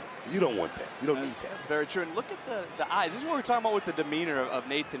 You know, you don't want that. You don't need that. Very true. And look at the eyes. This is what we're talking about with the demeanor of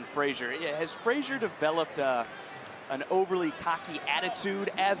Nathan Frazier. Has Frazier developed an overly cocky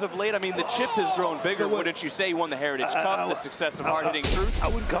attitude as of late? I mean, the chip has grown bigger. Wouldn't you say? He won the Heritage Cup, the success of hard-hitting troops. I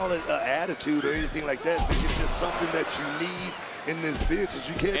wouldn't call it attitude or anything like that, but it's just something that you need in this business.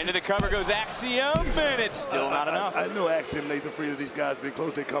 You can't. Into the cover goes Axiom, and it's still not enough. I know Axiom, Nathan Frazier, these guys been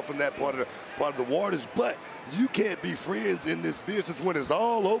close. They come from that part of the waters, but you can't be friends in this business. When it's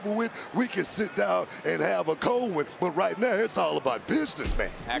all over with, we can sit down and have a cold one, but right now it's all about business,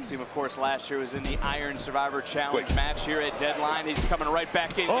 man. Axiom, of course, last year was in the Iron Survivor Challenge match here at Deadline. He's coming right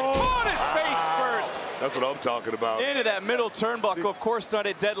back in. He's caught it face first. That's what I'm talking about. Into that middle turnbuckle, of course, done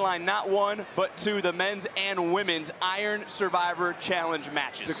at Deadline, not one, but two, the men's and women's Iron Survivor Challenge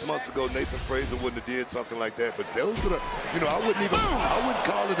matches. 6 months ago, Nathan Frazier wouldn't have did something like that, but those are the, you know, I wouldn't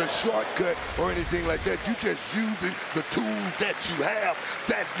call it a shortcut or anything like that. You just using the tools that you have.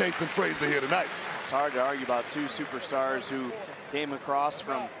 That's Nathan Frazier here tonight. It's hard to argue about two superstars who came across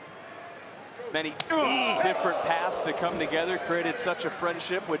from many different paths to come together, created such a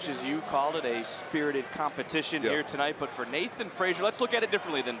friendship, which, as you called it, a spirited competition here tonight. But for Nathan Frazier, let's look at it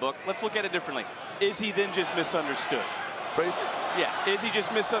differently then, Book. Let's look at it differently. Is he then just misunderstood? Frazier? Yeah, is he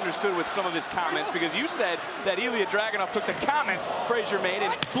just misunderstood with some of his comments? Because you said that Ilya Dragunov took the comments Frazier made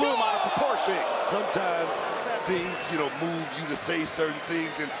and blew him out of proportion. Sometimes things, you know, move you to say certain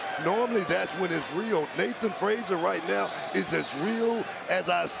things, and normally that's when it's real. Nathan Frazier right now is as real as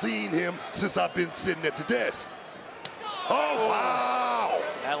I've seen him since I've been sitting at the desk. Oh, wow!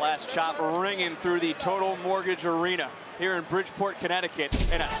 That last chop ringing through the Total Mortgage Arena here in Bridgeport, Connecticut,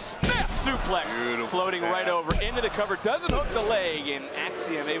 and a snap suplex floating right over into the cover. Doesn't hook the leg, and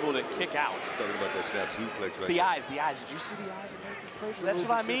Axiom able to kick out. Talking about that snap suplex right The eyes. Did you see the eyes of Nathan Frazier? That's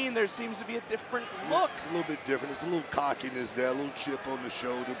what I mean. There seems to be a different look. It's a little bit different. It's a little cockiness there, a little chip on the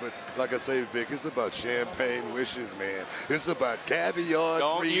shoulder. But like I say, Vic, it's about champagne wishes, man. It's about caviar.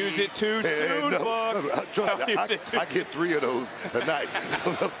 Don't use it too soon, I get 3 of those a night.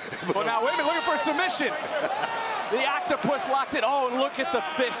 Well, now, wait a minute. Looking for a submission. The octopus locked it. Oh, and look at the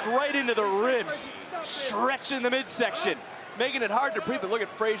fist right into the ribs. Stretching the midsection. making it hard to breathe, but look at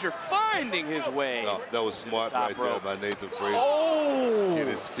Frazier finding his way. No, that was smart right there by Nathan Frazier. Oh! Get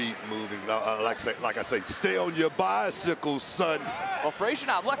his feet moving. Like I say, stay on your bicycle, son. Well, Frazier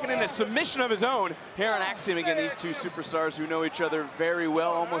now looking in a submission of his own here on Axiom. Again, these two superstars who know each other very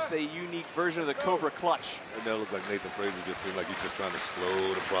well, almost a unique version of the Cobra Clutch. And that looked like Nathan Frazier just seemed like he's just trying to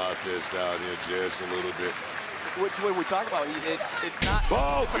slow the process down here just a little bit. Which way we talk about, it's not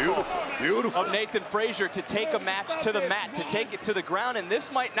beautiful of Nathan Frazier to take a match to the mat, to take it to the ground, and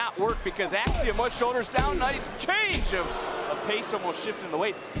this might not work because Axiom was shoulders down. Nice change of pace, almost shifting the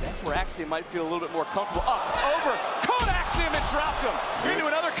weight. That's where Axiom might feel a little bit more comfortable. Up, over, caught Axiom and dropped him into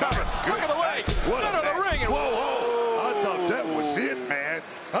another cover. Look at the leg, center of the ring, and whoa! I thought that was it, man.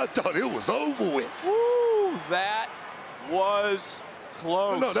 I thought it was over with. Woo, that was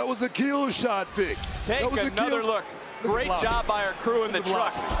close. No, that was a kill shot, Vic. Take another look. Great job by our crew in the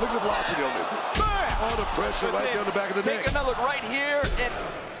truck. Look at the velocity on this. Bam! All the pressure right down the back of the neck. Take another look right here, and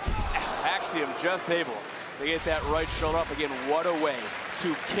Axiom just able to get that right shoulder up again. What a way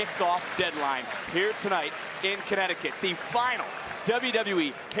to kick off Deadline here tonight in Connecticut. The final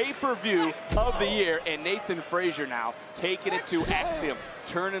WWE pay-per-view of the year, and Nathan Frazier now taking it to Axiom,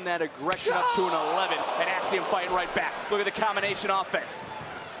 turning that aggression up to an 11, and Axiom fighting right back. Look at the combination offense.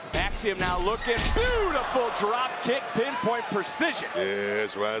 Axiom now looking beautiful drop kick, pinpoint precision.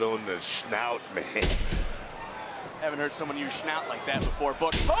 Yes, right on the snout, man. Haven't heard someone use snout like that before,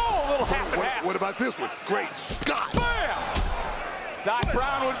 but oh, a little half and half. What about this one? Great Scott. Bam! Doc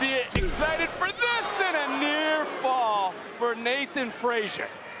Brown would be excited for this, and a near fall for Nathan Frazier.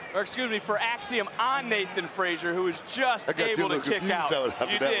 Or excuse me, for Axiom on Nathan Frazier, who was just able to kick out.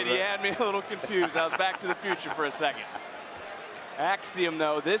 You did, you had me a little confused. I was back to the future for a second. Axiom,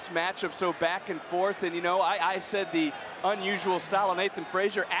 though, this matchup so back and forth, and you know, I said the unusual style of Nathan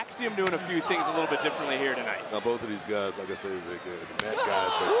Frazier. Axiom doing a few things a little bit differently here tonight. Now, both of these guys, like I said, the match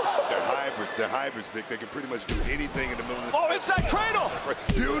guys, but they're hybrids, Vic. They can pretty much do anything in the middle of the Oh, inside cradle!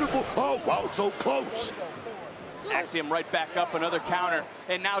 Beautiful. Oh, wow, so close. Axiom right back up, another counter,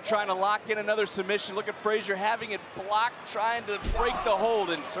 and now trying to lock in another submission. Look at Frazier having it blocked, trying to break the hold,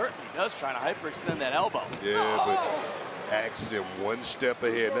 and certainly does, trying to hyperextend that elbow. Yeah, but Axiom one step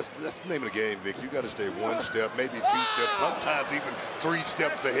ahead. That's the name of the game, Vic. You got to stay one step, maybe 2 steps, sometimes even 3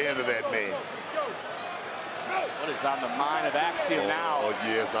 steps ahead of that man. What is on the mind of Axiom now? Oh,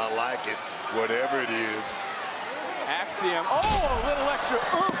 yes, I like it. Whatever it is. Axiom, oh, a little extra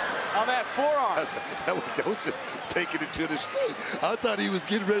oomph on that forearm. That was just taking it to the street. I thought he was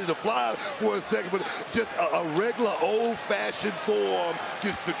getting ready to fly for a second, but just a regular old-fashioned forearm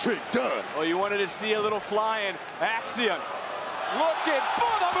gets the trick done. Well, you wanted to see a little flying. Axiom looking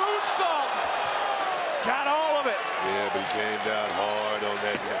for the moonsault. Got all of it. Yeah, but he came down hard on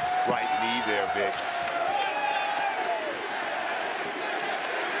that right knee there, Vic.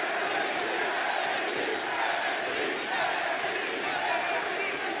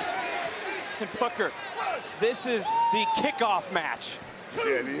 And Booker, this is the kickoff match.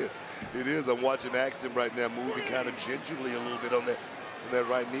 Yeah, it is. It is. I'm watching Axiom right now, moving kind of gingerly a little bit on that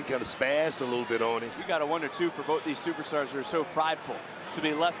right knee, kind of spazzed a little bit on it. You got to wonder, too, for both these superstars who are so prideful to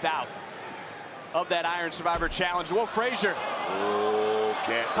be left out of that Iron Survivor Challenge. Whoa, Frazier. Oh,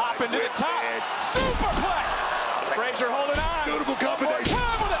 can't pop into the top. Superplex. Frazier holding on. Beautiful combination. One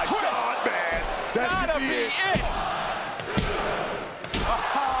more time with a twist. God, man. That's gotta be it.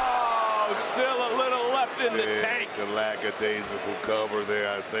 Still a little left in the tank. The lackadaisical cover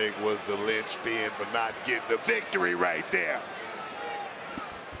there, I think, was the linchpin for not getting the victory right there.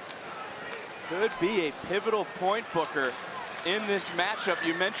 Could be a pivotal point, Booker, in this matchup.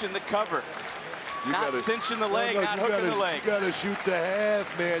 You mentioned the cover. Not cinching the leg, not hooking the leg. You gotta shoot the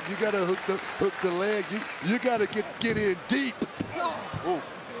half, man. You gotta hook the leg. You gotta get in deep. Ooh.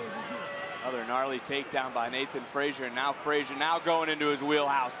 Another gnarly takedown by Nathan Frazier. And now Frazier now going into his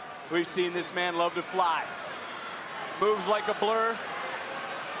wheelhouse. We've seen this man love to fly. Moves like a blur.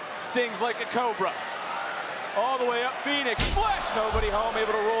 Stings like a cobra. All the way up, Phoenix. Splash! Nobody home.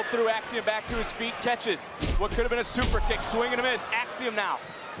 Able to roll through. Axiom back to his feet. Catches what could have been a super kick. Swing and a miss. Axiom now.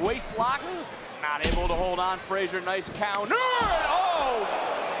 Waist lock. Not able to hold on. Frazier, nice counter. Oh,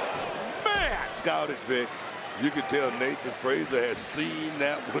 man! Scouted, Vic. You can tell Nathan Frazier has seen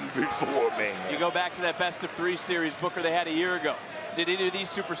that one before, man. You go back to that best-of-3 series, Booker, they had a year ago. Did any of these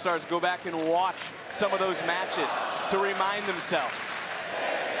superstars go back and watch some of those matches to remind themselves?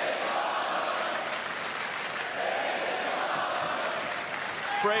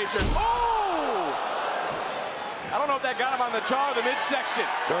 Frazier, oh! I don't know if that got him on the jaw or the midsection.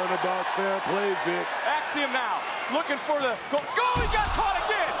 Turnabout, fair play, Vic. Axiom now, looking for the goal. He got caught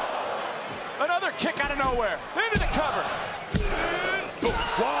again! Another kick out of nowhere. Into the cover.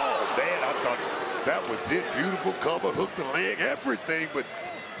 Whoa, man, I thought that was it. Beautiful cover, hooked the leg, everything, but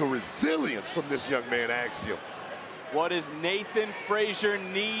the resilience from this young man, Axiom. What does Nathan Frazier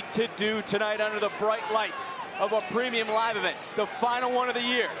need to do tonight under the bright lights of a premium live event, the final one of the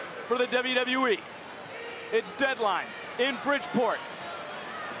year for the WWE? It's Deadline in Bridgeport.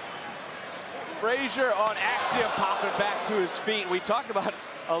 Frazier on Axiom popping back to his feet. We talked about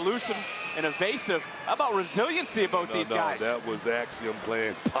elusive and evasive. How about resiliency about these guys? That was Axiom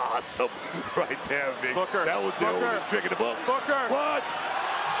playing possum right there, Vic. Booker. That was the only trick in the book. Booker. What?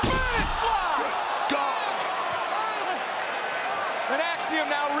 Spanish fly! Good God! And Axiom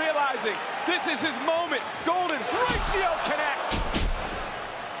now realizing this is his moment. Golden ratio connects.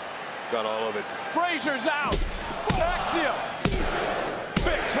 Got all of it. Frazier's out. Axiom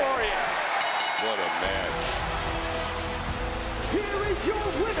victorious. What a match. Here is your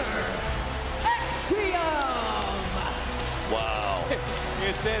winner, Axiom. Wow. You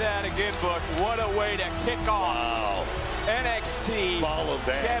can say that again, Book. What a way to kick off NXT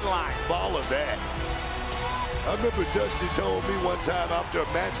Deadline. Follow that. I remember Dusty told me one time after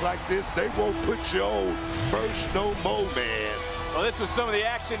a match like this, they won't put you on first no more, man. Well, this was some of the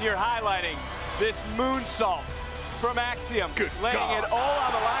action you're highlighting. This moonsault from Axiom, laying it all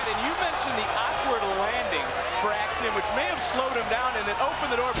on the line. And you mentioned the awkward landing for Axiom, which may have slowed him down and it opened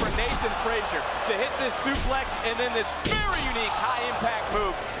the door for Nathan Frazier to hit this suplex and then this very unique high-impact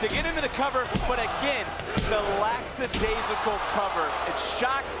move to get into the cover. But again, the lackadaisical cover. It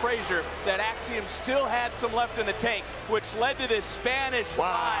shocked Frazier that Axiom still had some left in the tank, which led to this Spanish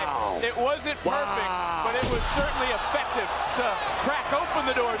fly. It wasn't perfect, but it was certainly effective to crack open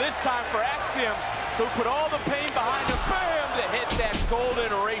the door this time for Axiom, who put all the pain behind him, bam, to hit that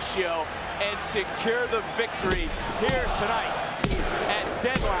golden ratio and secure the victory here tonight at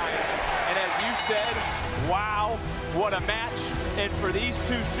Deadline. And as you said, wow, what a match. And for these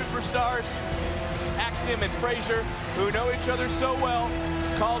two superstars, Axiom and Frazier, who know each other so well,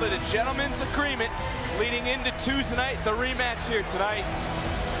 called it a gentleman's agreement leading into Tuesday night, the rematch here tonight.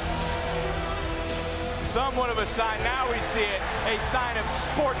 Somewhat of a sign, now we see it, a sign of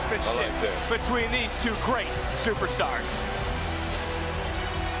sportsmanship between these two great superstars.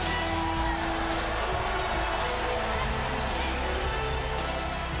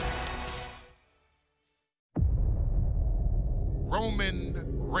 Roman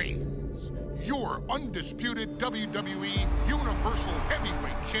Reigns, your undisputed WWE Universal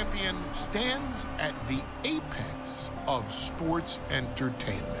Heavyweight Champion, stands at the apex of sports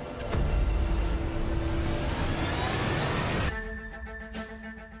entertainment.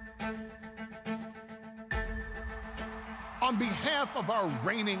 On behalf of our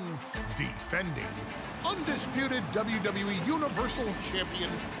reigning, defending, undisputed WWE Universal Champion,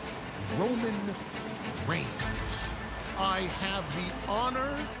 Roman Reigns, I have the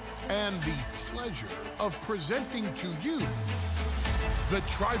honor and the pleasure of presenting to you the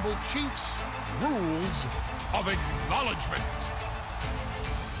Tribal Chief's Rules of Acknowledgement.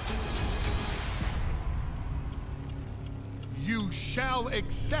 You shall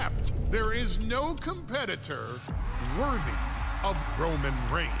accept there is no competitor worthy of Roman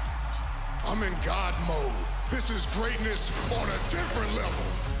Reigns. I'm in God mode. This is greatness on a different level.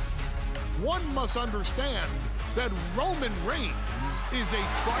 One must understand that Roman Reigns is a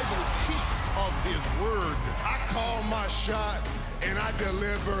tribal chief of his word. I call my shot and I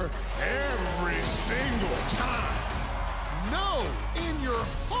deliver every single time. Know in your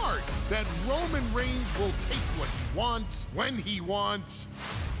heart that Roman Reigns will take what he wants, when he wants,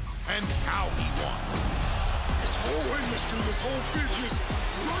 and how he wants. This whole industry, this whole business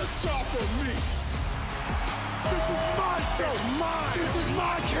runs off of me. This is my show. It's mine. This is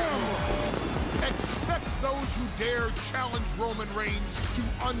my camera. Expect those who dare challenge Roman Reigns to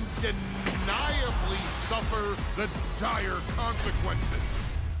undeniably suffer the dire consequences.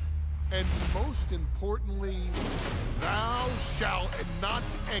 And most importantly, thou shalt not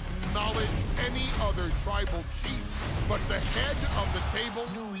acknowledge any other tribal chief, but the head of the table.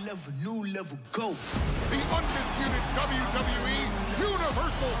 New level, go. The undisputed WWE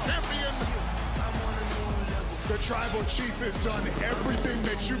Universal Champion. The tribal chief has done everything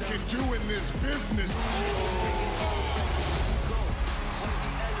that you can do in this business.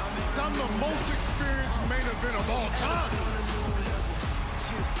 I'm the most experienced main event of all time.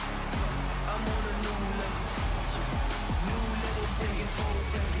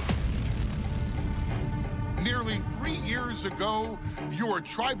 Nearly 3 years ago, your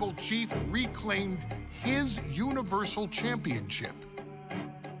tribal chief reclaimed his Universal Championship.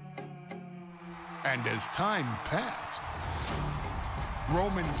 And as time passed,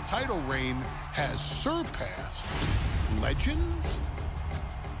 Roman's title reign has surpassed legends,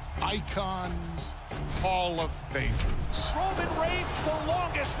 icons, Hall of Famers. Roman Reigns, the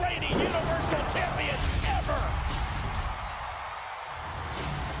longest reigning Universal Champion ever.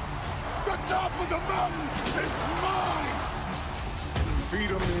 The top of the mountain is mine! Feed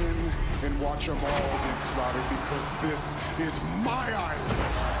them in and watch them all get slaughtered because this is my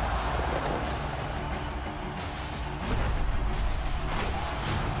island.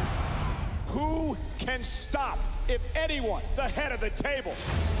 Who can stop, if anyone, the head of the table?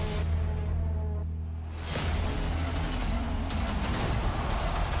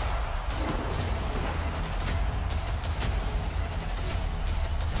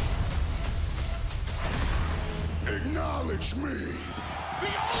 Acknowledge me. The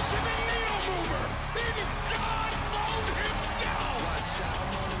ultimate needle mover. It is God mode himself.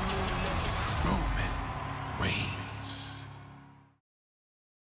 Roman Reigns.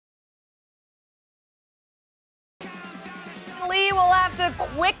 Lee will have to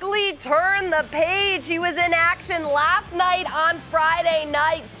quickly turn the page. He was in action last night on Friday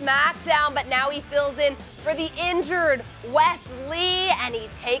Night SmackDown, but now he fills in for the injured Wes Lee, and he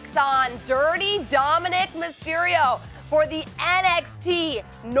takes on Dirty Dominic Mysterio for the NXT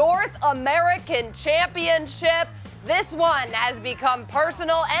North American Championship. This one has become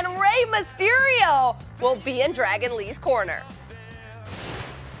personal, and Rey Mysterio will be in Dragon Lee's corner.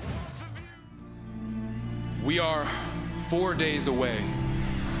 We are 4 days away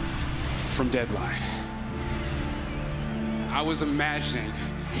from Deadline. I was imagining,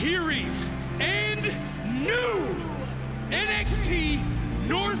 hearing, and knew NXT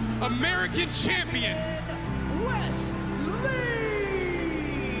North American Champion Wes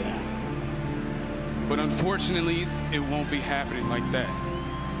Lee! But unfortunately, it won't be happening like that.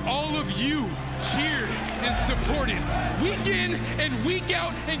 All of you cheered and supported week in and week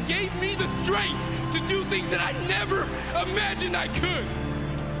out and gave me the strength to do things that I never imagined I could.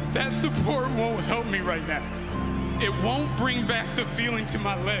 That support won't help me right now. It won't bring back the feeling to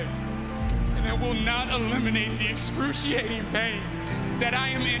my legs. And it will not eliminate the excruciating pain that I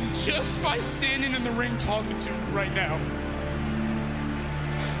am in just by standing in the ring talking to you right now.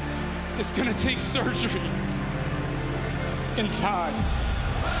 It's gonna take surgery and time.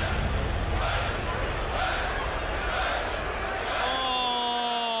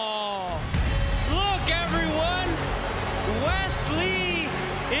 Oh, look everyone, Wes Lee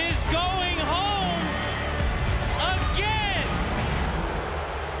is going home again.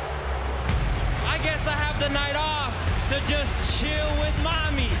 I guess I have the night off to just chill with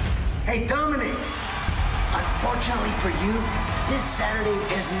mommy. Hey, Dominic. Unfortunately for you, this Saturday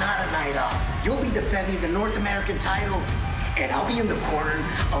is not a night off. You'll be defending the North American title, and I'll be in the corner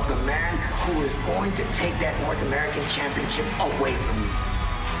of the man who is going to take that North American Championship away from you.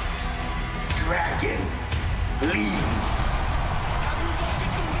 Dragon Lee.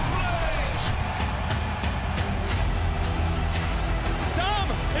 Dom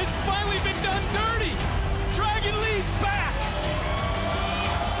has finally been done dirty. Dragon Lee's back.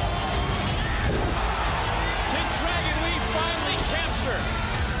 Can Dragon Lee finally capture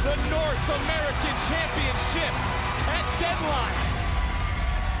the North American Championship at Deadline?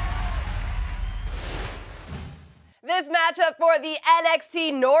 This matchup for the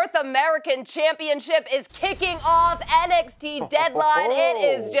NXT North American Championship is kicking off NXT Deadline.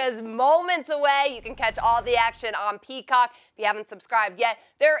 It is just moments away. You can catch all the action on Peacock. If you haven't subscribed yet,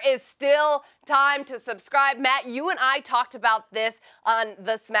 there is still time to subscribe. Matt, you and I talked about this on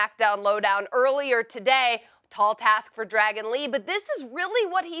the SmackDown Lowdown earlier today. Tall task for Dragon Lee, but this is really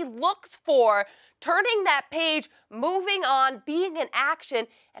what he looks for. Turning that page, moving on, being in action,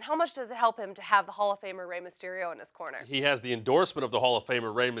 and how much does it help him to have the Hall of Famer Rey Mysterio in his corner? He has the endorsement of the Hall of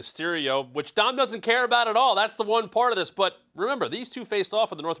Famer Rey Mysterio, which Dom doesn't care about at all. That's the one part of this. But remember, these two faced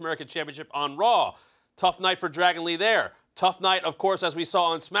off in the North American Championship on Raw. Tough night for Dragon Lee there. Tough night, of course, as we saw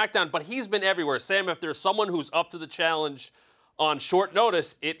on SmackDown, but he's been everywhere. Sam, if there's someone who's up to the challenge on short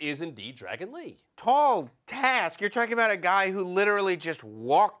notice, it is indeed Dragon Lee. Tall task. You're talking about a guy who literally just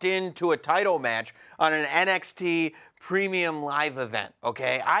walked into a title match on an NXT premium live event,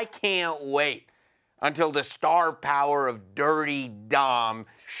 okay? I can't wait until the star power of Dirty Dom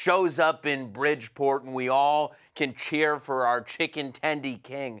shows up in Bridgeport and we all can cheer for our chicken tendy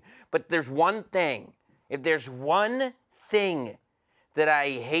king. But there's one thing. If there's one thing that I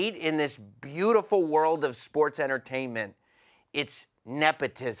hate in this beautiful world of sports entertainment, it's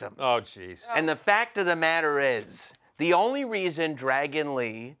nepotism. Oh, jeez. And the fact of the matter is, the only reason Dragon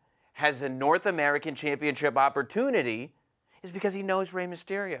Lee has a North American Championship opportunity is because he knows Rey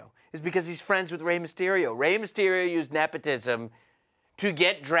Mysterio. Is because he's friends with Rey Mysterio. Rey Mysterio used nepotism to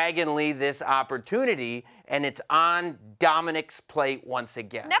get Dragon Lee this opportunity, and it's on Dominic's plate once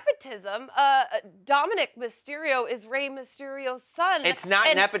again. Nepotism. Dominic Mysterio is Rey Mysterio's son. It's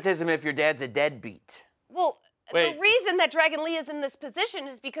not nepotism if your dad's a deadbeat. Well, Wait. the reason that Dragon Lee is in this position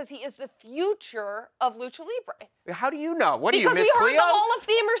is because he is the future of Lucha Libre. How do you know? What do you, Because Miss we heard Cleo? the Hall of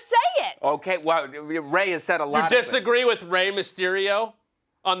Famer say it. Okay, well, Ray has said a lot You of disagree with Rey Mysterio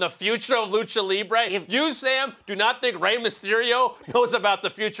on the future of Lucha Libre? You, Sam, do not think Rey Mysterio knows about the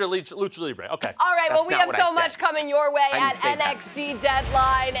future of Lucha Libre. Okay. All right, well, we have so much said. coming your way I at didn't say that. NXT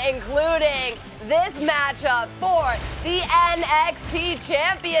Deadline, including this matchup for the NXT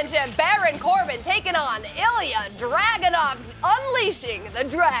Championship. Baron Corbin taking on Ilya Dragunov, unleashing the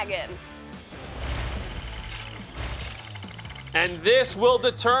dragon. And this will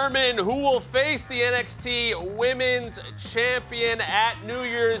determine who will face the NXT Women's Champion at New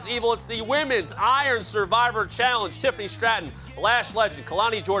Year's Eve. It's the Women's Iron Survivor Challenge. Tiffany Stratton, Lash Legend,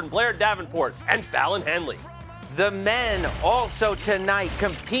 Kalani Jordan, Blair Davenport, and Fallon Henley. The men also tonight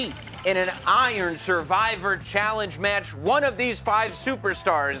compete in an Iron Survivor Challenge match. One of these 5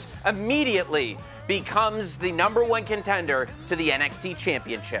 superstars immediately becomes the #1 contender to the NXT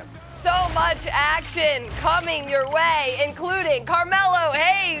Championship. So much action coming your way, including Carmelo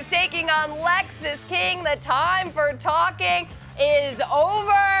Hayes taking on Lexis King. The time for talking is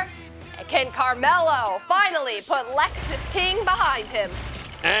over. Can Carmelo finally put Lexis King behind him?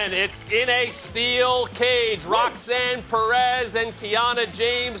 And it's in a steel cage. Roxanne Perez and Kiana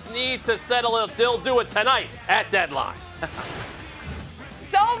James need to settle it. They'll do it tonight at Deadline.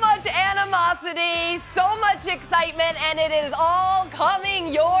 So much animosity, so much excitement, and it is all coming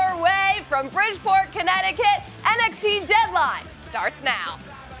your way from Bridgeport, Connecticut. NXT Deadline starts now.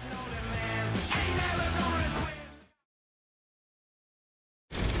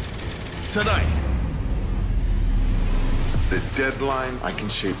 Tonight, the Deadline, I can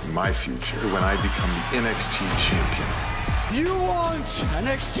shape my future when I become the NXT champion. You want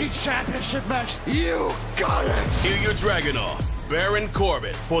NXT Championship match? You got it! Ilya Dragunov, Baron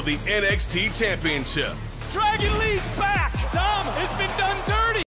Corbin for the NXT Championship. Dragon Lee's back. Dom has been done dirty.